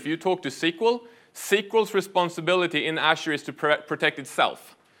example, if you talk to SQL's responsibility in Azure is to protect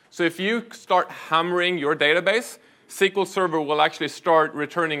itself. So if you start hammering your database, SQL Server will actually start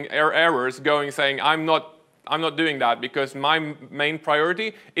returning errors saying, I'm not doing that because my main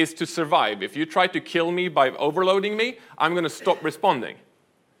priority is to survive. If you try to kill me by overloading me, I'm going to stop responding.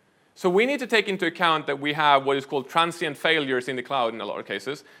 So we need to take into account that we have what is called transient failures in the cloud in a lot of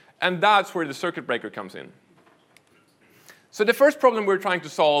cases, and that's where the circuit breaker comes in. So the first problem we're trying to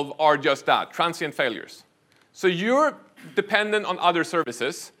solve are just that, transient failures. So you're dependent on other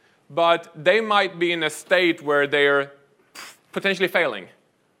services, but they might be in a state where they're potentially failing,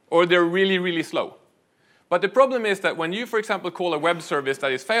 or they're really, really slow. But the problem is that when you, for example, call a web service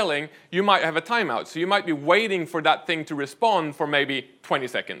that is failing, you might have a timeout. So you might be waiting for that thing to respond for maybe 20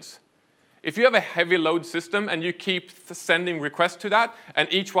 seconds. If you have a heavy load system and you keep sending requests to that, and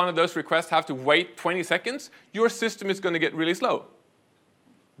each one of those requests have to wait 20 seconds, your system is going to get really slow.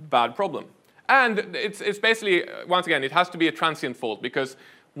 Bad problem. And it's basically, once again, it has to be a transient fault, because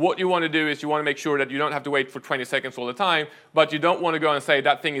what you want to do is you want to make sure that you don't have to wait for 20 seconds all the time, but you don't want to go and say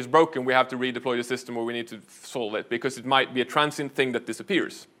that thing is broken, we have to redeploy the system or we need to solve it, because it might be a transient thing that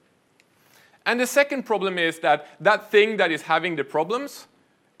disappears. And the second problem is that that thing that is having the problems,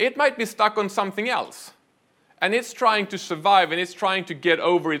 it might be stuck on something else. And it's trying to survive, and it's trying to get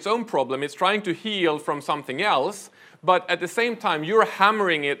over its own problem. It's trying to heal from something else. But at the same time, you're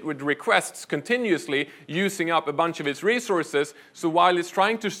hammering it with requests continuously, using up a bunch of its resources. So while it's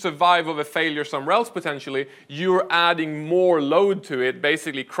trying to survive of a failure somewhere else potentially, you're adding more load to it,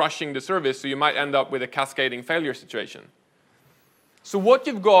 basically crushing the service. So you might end up with a cascading failure situation. So what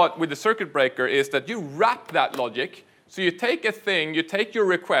you've got with the circuit breaker is that you wrap that logic. So you take a thing, you take your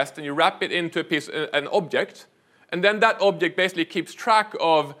request, and you wrap it into an object. And then that object basically keeps track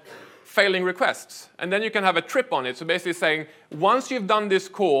of failing requests. And then you can have a trip on it. So basically saying, once you've done this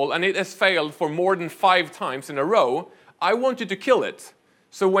call and it has failed for more than 5 times in a row, I want you to kill it.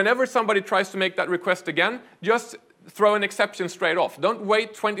 So whenever somebody tries to make that request again, just throw an exception straight off. Don't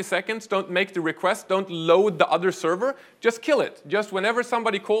wait 20 seconds. Don't make the request. Don't load the other server. Just kill it. Just whenever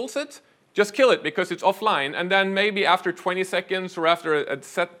somebody calls it, just kill it because it's offline. And then maybe after 20 seconds or after a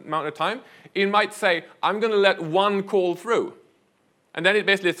set amount of time, it might say, I'm going to let one call through. And then it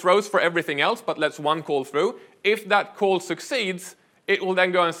basically throws for everything else, but lets one call through. If that call succeeds, it will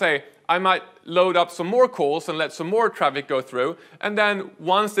then go and say, I might load up some more calls and let some more traffic go through. And then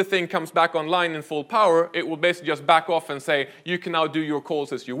once the thing comes back online in full power, it will basically just back off and say, you can now do your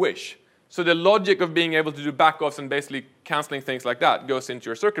calls as you wish. So the logic of being able to do backoffs and basically canceling things like that goes into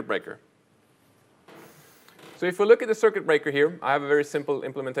your circuit breaker. So if we look at the circuit breaker here, I have a very simple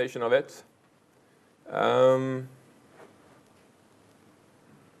implementation of it.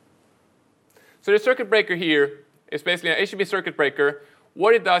 So the circuit breaker here is basically an HTTP circuit breaker.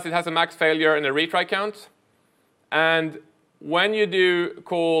 What it does, it has a max failure and a retry count. And when you do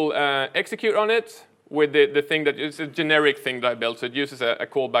call execute on it, with the thing that it's a generic thing that I built, so it uses a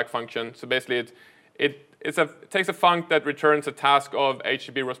callback function. So basically, it takes a func that returns a task of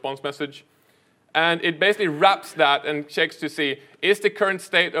HTTP response message, and it basically wraps that and checks to see, is the current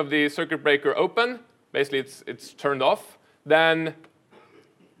state of the circuit breaker open? Basically, it's turned off. Then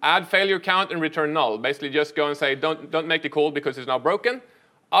add failure count and return null. Basically, just go and say, don't make the call because it's now broken.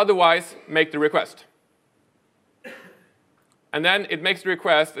 Otherwise, make the request. And then it makes the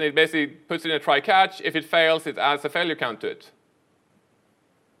request, and it basically puts it in a try-catch. If it fails, it adds a failure count to it.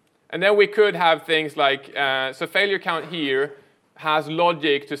 And then we could have things like, so failure count here has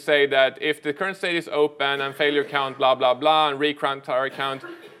logic to say that if the current state is open and failure count, blah, blah, blah, and try count,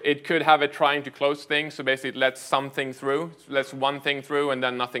 it could have a trying to close thing. So basically, it lets something through, lets one thing through, and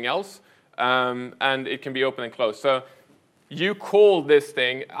then nothing else. And it can be open and closed. So you call this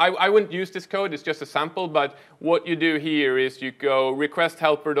thing. I wouldn't use this code. It's just a sample. But what you do here is you go request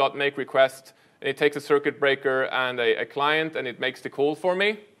helper.make request. And it takes a circuit breaker and a client, and it makes the call for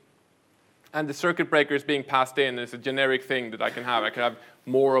me. And the circuit breaker is being passed in. It's a generic thing that I can have. I can have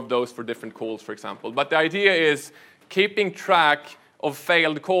more of those for different calls, for example. But the idea is keeping track of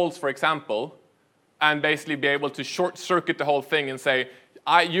failed calls, for example, and basically be able to short circuit the whole thing and say,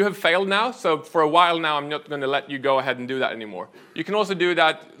 you have failed now, so for a while now, I'm not going to let you go ahead and do that anymore. You can also do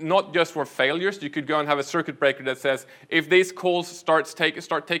that not just for failures. You could go and have a circuit breaker that says, if these calls start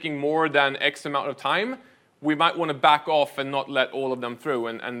taking more than X amount of time, we might want to back off and not let all of them through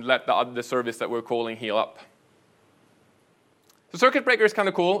and let the service that we're calling heal up. The circuit breaker is kind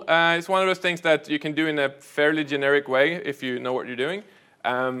of cool. It's one of those things that you can do in a fairly generic way if you know what you're doing.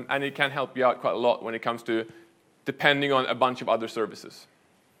 And it can help you out quite a lot when it comes to depending on a bunch of other services.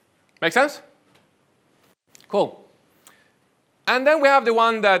 Make sense? Cool. And then we have the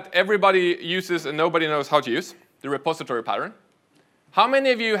one that everybody uses and nobody knows how to use, the repository pattern. How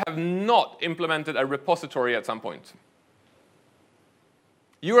many of you have not implemented a repository at some point?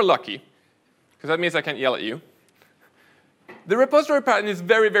 You are lucky, because that means I can't yell at you. The repository pattern is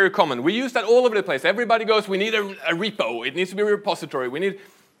very, very common. We use that all over the place. Everybody goes, we need a repo. It needs to be a repository.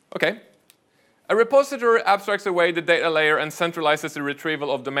 OK. A repository abstracts away the data layer and centralizes the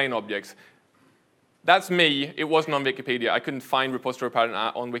retrieval of domain objects. That's me. It wasn't on Wikipedia. I couldn't find repository pattern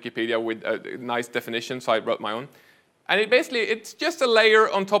on Wikipedia with a nice definition, so I wrote my own. And it's just a layer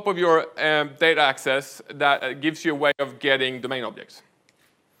on top of your data access that gives you a way of getting domain objects.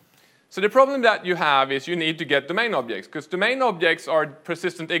 So the problem that you have is you need to get domain objects, because domain objects are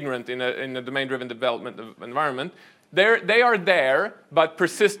persistent ignorant in a domain-driven development environment. They are there, but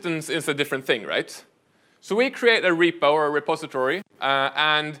persistence is a different thing, right? So we create a repo or a repository,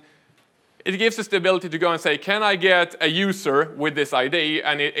 and it gives us the ability to go and say, can I get a user with this ID?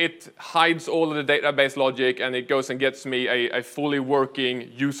 And it hides all of the database logic, and it goes and gets me a fully working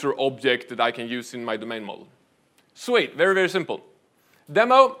user object that I can use in my domain model. Sweet, very, very simple.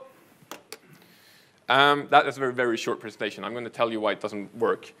 Demo. That is a very, very short presentation. I'm going to tell you why it doesn't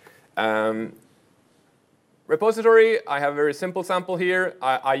work. Repository, I have a very simple sample here.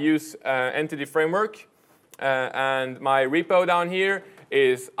 I use entity framework. And my repo down here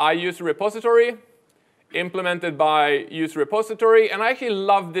is I use a repository implemented by use repository. And I actually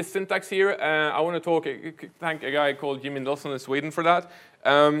love this syntax here. I want to thank a guy called Jimmy Nilsson in Sweden for that.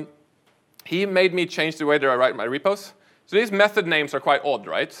 He made me change the way that I write my repos. So these method names are quite odd,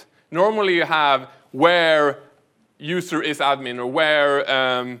 right? Normally you have where user is admin or where,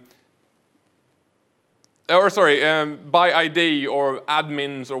 by ID or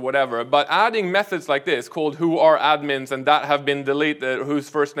admins or whatever. But adding methods like this called who are admins and that have been deleted, whose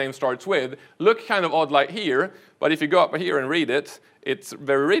first name starts with, look kind of odd like here. But if you go up here and read it, it's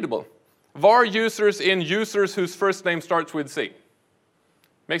very readable. Var users in users whose first name starts with C.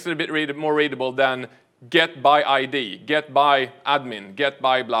 Makes it a bit more readable than get by ID, get by admin, get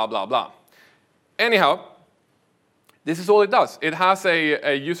by blah, blah, blah. Anyhow, this is all it does. It has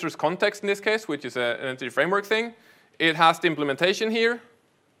a user's context in this case, which is an entity framework thing. It has the implementation here.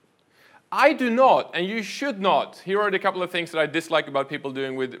 I do not, and you should not. Here are the couple of things that I dislike about people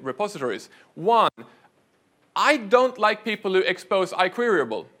doing with repositories. One, I don't like people who expose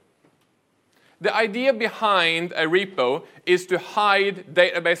iQueryable. The idea behind a repo is to hide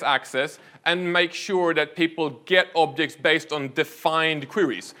database access and make sure that people get objects based on defined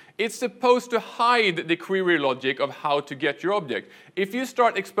queries. It's supposed to hide the query logic of how to get your object. If you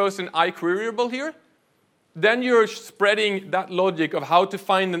start exposing iQueryable here, then you're spreading that logic of how to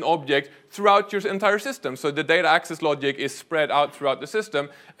find an object throughout your entire system. So the data access logic is spread out throughout the system.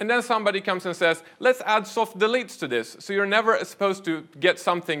 And then somebody comes and says, let's add soft deletes to this. So you're never supposed to get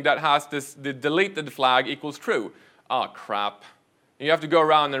something that has the deleted flag equals true. Ah, crap. You have to go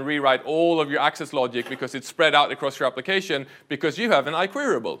around and rewrite all of your access logic because it's spread out across your application because you have an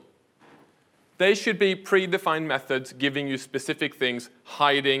iQueryable. They should be predefined methods giving you specific things,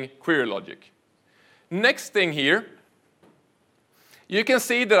 hiding query logic. Next thing here, you can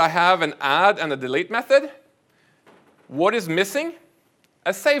see that I have an add and a delete method. What is missing?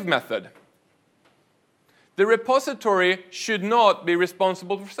 A save method. The repository should not be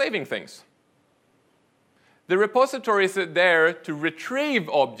responsible for saving things. The repository is there to retrieve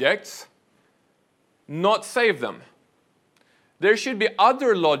objects, not save them. There should be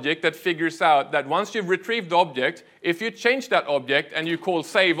other logic that figures out that once you've retrieved the object, if you change that object and you call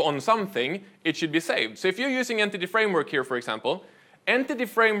save on something, it should be saved. So if you're using Entity Framework here, for example, Entity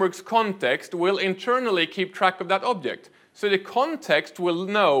Framework's context will internally keep track of that object. So the context will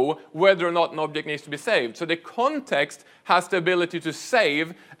know whether or not an object needs to be saved. So the context has the ability to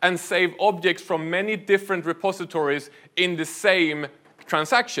save and save objects from many different repositories in the same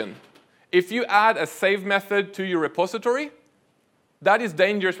transaction. If you add a save method to your repository, that is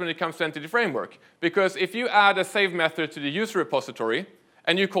dangerous when it comes to Entity Framework. Because if you add a save method to the user repository,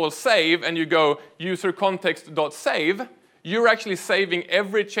 and you call save, and you go user context.save, you're actually saving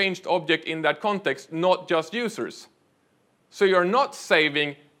every changed object in that context, not just users. So you're not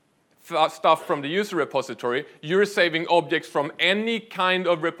saving stuff from the user repository. You're saving objects from any kind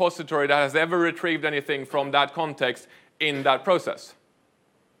of repository that has ever retrieved anything from that context in that process.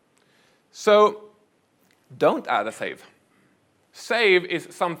 So don't add a save. Save is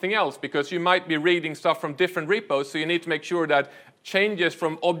something else because you might be reading stuff from different repos, so you need to make sure that changes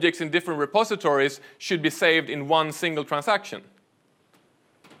from objects in different repositories should be saved in one single transaction.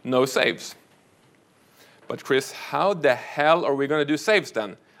 No saves. But Chris, how the hell are we going to do saves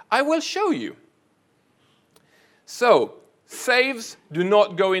then? I will show you. So, saves do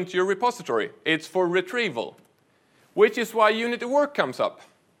not go into your repository. It's for retrieval, which is why unit of work comes up.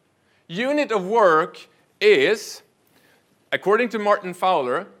 Unit of work is, according to Martin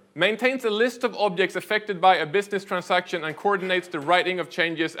Fowler, maintains a list of objects affected by a business transaction and coordinates the writing of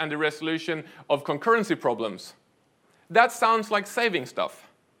changes and the resolution of concurrency problems. That sounds like saving stuff.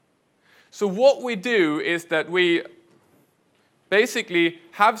 So what we do is that we basically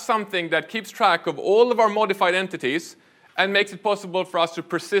have something that keeps track of all of our modified entities and makes it possible for us to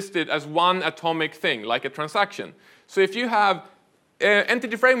persist it as one atomic thing, like a transaction. So if you have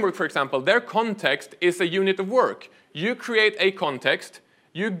Entity Framework, for example, their context is a unit of work. You create a context,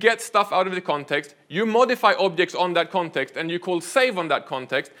 you get stuff out of the context, you modify objects on that context, and you call save on that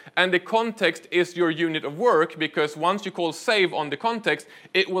context, and the context is your unit of work because once you call save on the context,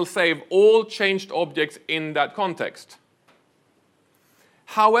 it will save all changed objects in that context.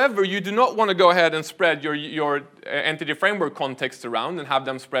 However, you do not want to go ahead and spread your Entity Framework contexts around and have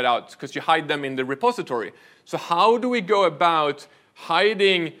them spread out because you hide them in the repository. So how do we go about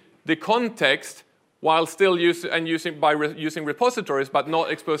hiding the context while still using repositories, but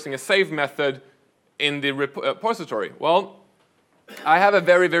not exposing a save method in the repository? Well, I have a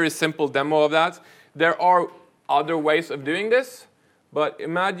very, very simple demo of that. There are other ways of doing this, but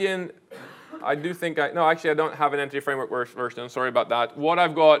imagine, I don't have an Entity Framework version, sorry about that. What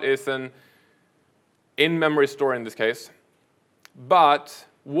I've got is an in-memory store in this case. But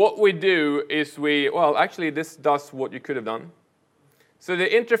what we do is this does what you could have done. So the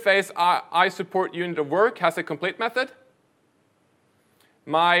interface I support unit of work has a complete method.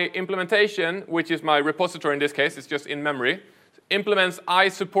 My implementation, which is my repository in this case, it's just in memory, implements I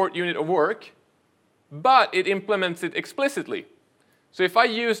support unit of work, but it implements it explicitly. So if I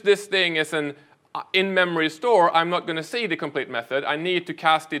use this thing as an in-memory store, I'm not going to see the complete method. I need to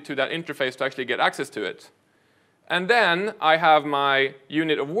cast it to that interface to actually get access to it. And then I have my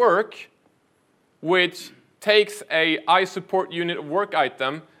unit of work, which takes a I support unit of work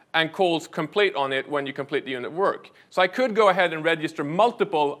item and calls complete on it when you complete the unit of work. So I could go ahead and register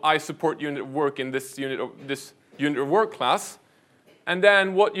multiple I support unit of work in this unit of work class. And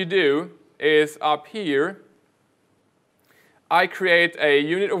then what you do is up here, I create a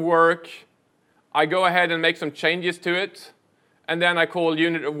unit of work, I go ahead and make some changes to it, and then I call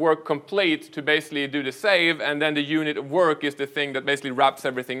unit of work complete to basically do the save, and then the unit of work is the thing that basically wraps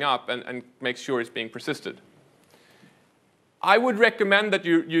everything up and makes sure it's being persisted. I would recommend that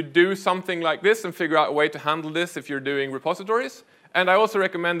you do something like this and figure out a way to handle this if you're doing repositories. And I also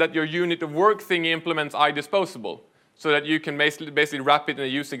recommend that your unit of work thing implements iDisposable, so that you can basically wrap it in a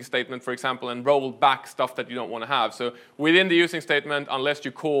using statement, for example, and roll back stuff that you don't want to have. So within the using statement, unless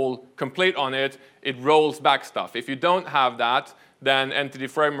you call complete on it, it rolls back stuff. If you don't have that, then entity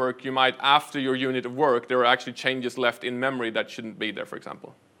framework, you might, after your unit of work, there are actually changes left in memory that shouldn't be there, for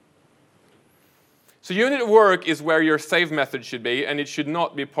example. So unit of work is where your save method should be, and it should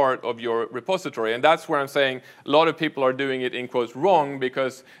not be part of your repository. And that's where I'm saying a lot of people are doing it in quotes wrong,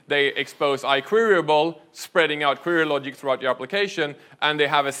 because they expose iQueryable, spreading out query logic throughout your application, and they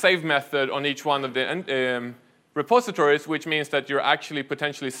have a save method on each one of the repositories, which means that you're actually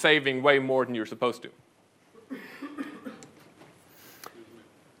potentially saving way more than you're supposed to.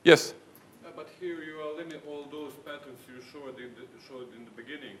 Yes? But here you are limiting all those patterns you showed in the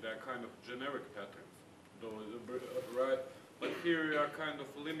beginning. They're kind of generic patterns. Right? But here you are kind of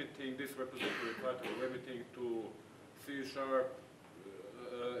limiting this repository pattern, limiting to C#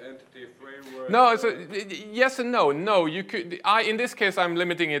 entity framework. No, so yes and no. No, you could. In this case, I'm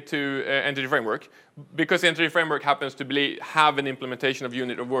limiting it to entity framework, because entity framework happens to have an implementation of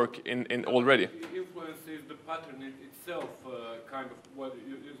unit of work in already. It influences the pattern itself, kind of. What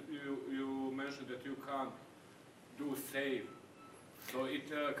you mentioned that you can't do save. So it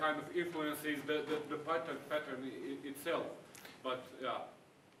kind of influences the pattern itself, but yeah.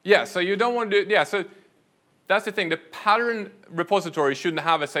 Yeah, so you don't want to do, yeah, so that's the thing. The pattern repository shouldn't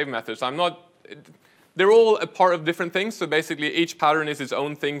have a save method. So they're all a part of different things. So basically each pattern is its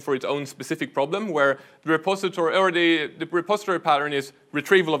own thing for its own specific problem, where the repository, or the repository pattern is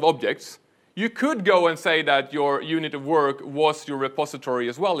retrieval of objects. You could go and say that your unit of work was your repository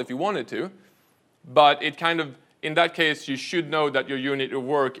as well if you wanted to, but it kind of, in that case, you should know that your unit of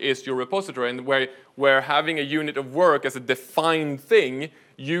work is your repository, and where having a unit of work as a defined thing,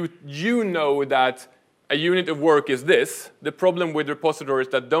 you know that a unit of work is this. The problem with repositories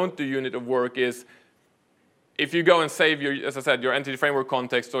that don't do unit of work is, if you go and save your, as I said, your entity framework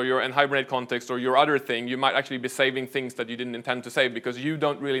context or your Hibernate context or your other thing, you might actually be saving things that you didn't intend to save because you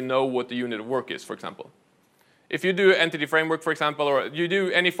don't really know what the unit of work is, for example. If you do entity framework, for example, or you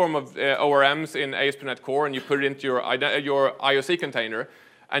do any form of ORMs in ASP.NET Core and you put it into your IOC container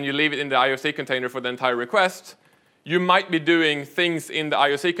and you leave it in the IOC container for the entire request, you might be doing things in the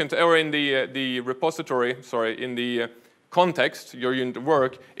IOC container or in the repository, sorry, in the context, your unit of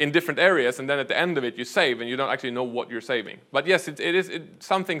work, in different areas, and then at the end of it you save and you don't actually know what you're saving. But yes,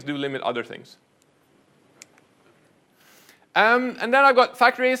 some things do limit other things. And then I've got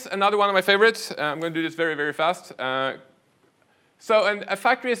factories, another one of my favorites. I'm going to do this very, very fast. So a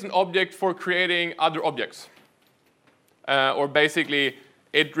factory is an object for creating other objects. Or basically,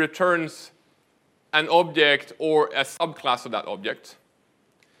 it returns an object or a subclass of that object.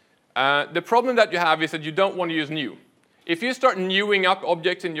 The problem that you have is that you don't want to use new. If you start newing up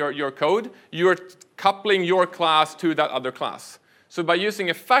objects in your code, you're coupling your class to that other class. So by using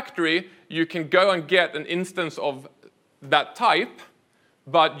a factory, you can go and get an instance of that type,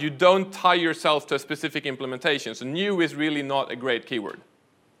 but you don't tie yourself to a specific implementation. So new is really not a great keyword.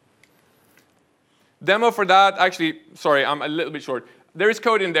 Demo for that, actually, sorry, I'm a little bit short. There is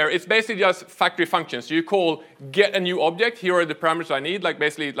code in there. It's basically just factory functions. So you call get a new object. Here are the parameters I need, like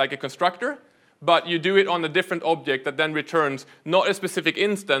basically like a constructor. But you do it on a different object that then returns not a specific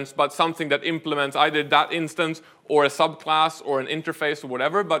instance, but something that implements either that instance or a subclass or an interface or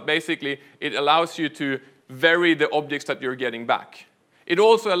whatever. But basically, it allows you to vary the objects that you're getting back. It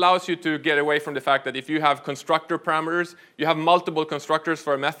also allows you to get away from the fact that if you have constructor parameters, you have multiple constructors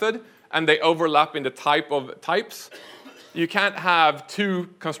for a method, and they overlap in the type of types. You can't have two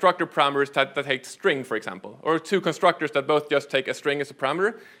constructor parameters that take string, for example, or two constructors that both just take a string as a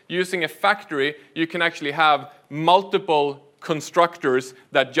parameter. Using a factory, you can actually have multiple constructors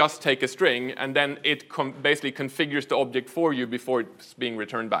that just take a string, and then it basically configures the object for you before it's being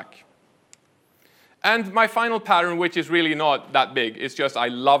returned back. And my final pattern, which is really not that big, it's just I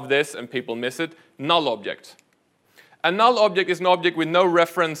love this and people miss it, null object. A null object is an object with no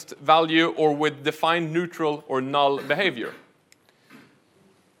referenced value or with defined neutral or null behavior.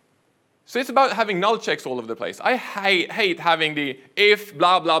 So it's about having null checks all over the place. I hate having the if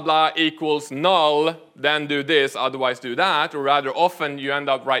blah, blah, blah equals null, then do this, otherwise do that, or rather often you end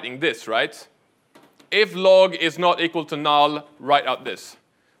up writing this, right? If log is not equal to null, write out this.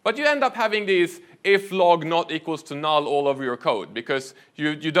 But you end up having these if log not equals to null all over your code, because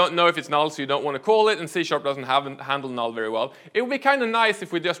you don't know if it's null, so you don't want to call it, and C# doesn't handle null very well. It would be kind of nice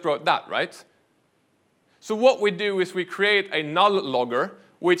if we just wrote that, right? So what we do is we create a null logger,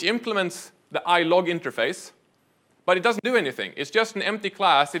 which implements the ilog interface, but it doesn't do anything. It's just an empty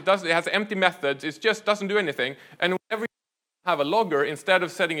class. It has empty methods. It just doesn't do anything. And whenever you have a logger, instead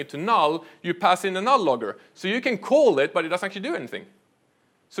of setting it to null, you pass in a null logger. So you can call it, but it doesn't actually do anything.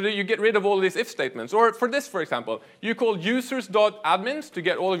 So that you get rid of all these if statements. Or for this, for example, you call users.admins to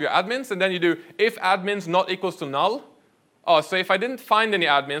get all of your admins, and then you do if admins not equals to null. Oh, so if I didn't find any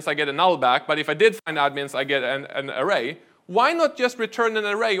admins, I get a null back. But if I did find admins, I get an array. Why not just return an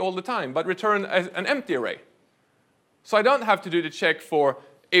array all the time, but return an empty array? So I don't have to do the check for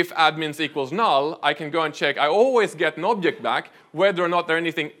if admins equals null. I can go and check. I always get an object back. Whether or not there's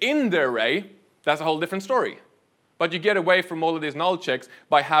anything in the array, that's a whole different story. But you get away from all of these null checks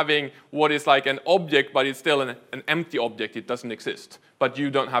by having what is like an object, but it's still an empty object. It doesn't exist. But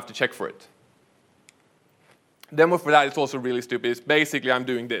you don't have to check for it. Demo for that is also really stupid. It's basically I'm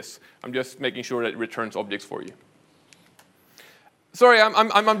doing this. I'm just making sure that it returns objects for you. Sorry,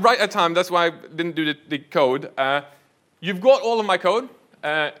 I'm right at time. That's why I didn't do the code. You've got all of my code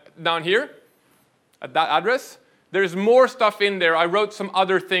down here at that address. There's more stuff in there. I wrote some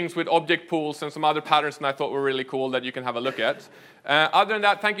other things with object pools and some other patterns that I thought were really cool that you can have a look at. Other than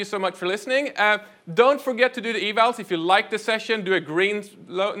that, thank you so much for listening. Don't forget to do the evals. If you liked the session, do a green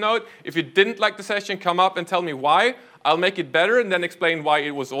note. If you didn't like the session, come up and tell me why. I'll make it better and then explain why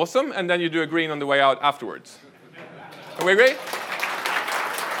it was awesome. And then you do a green on the way out afterwards. Are we agree?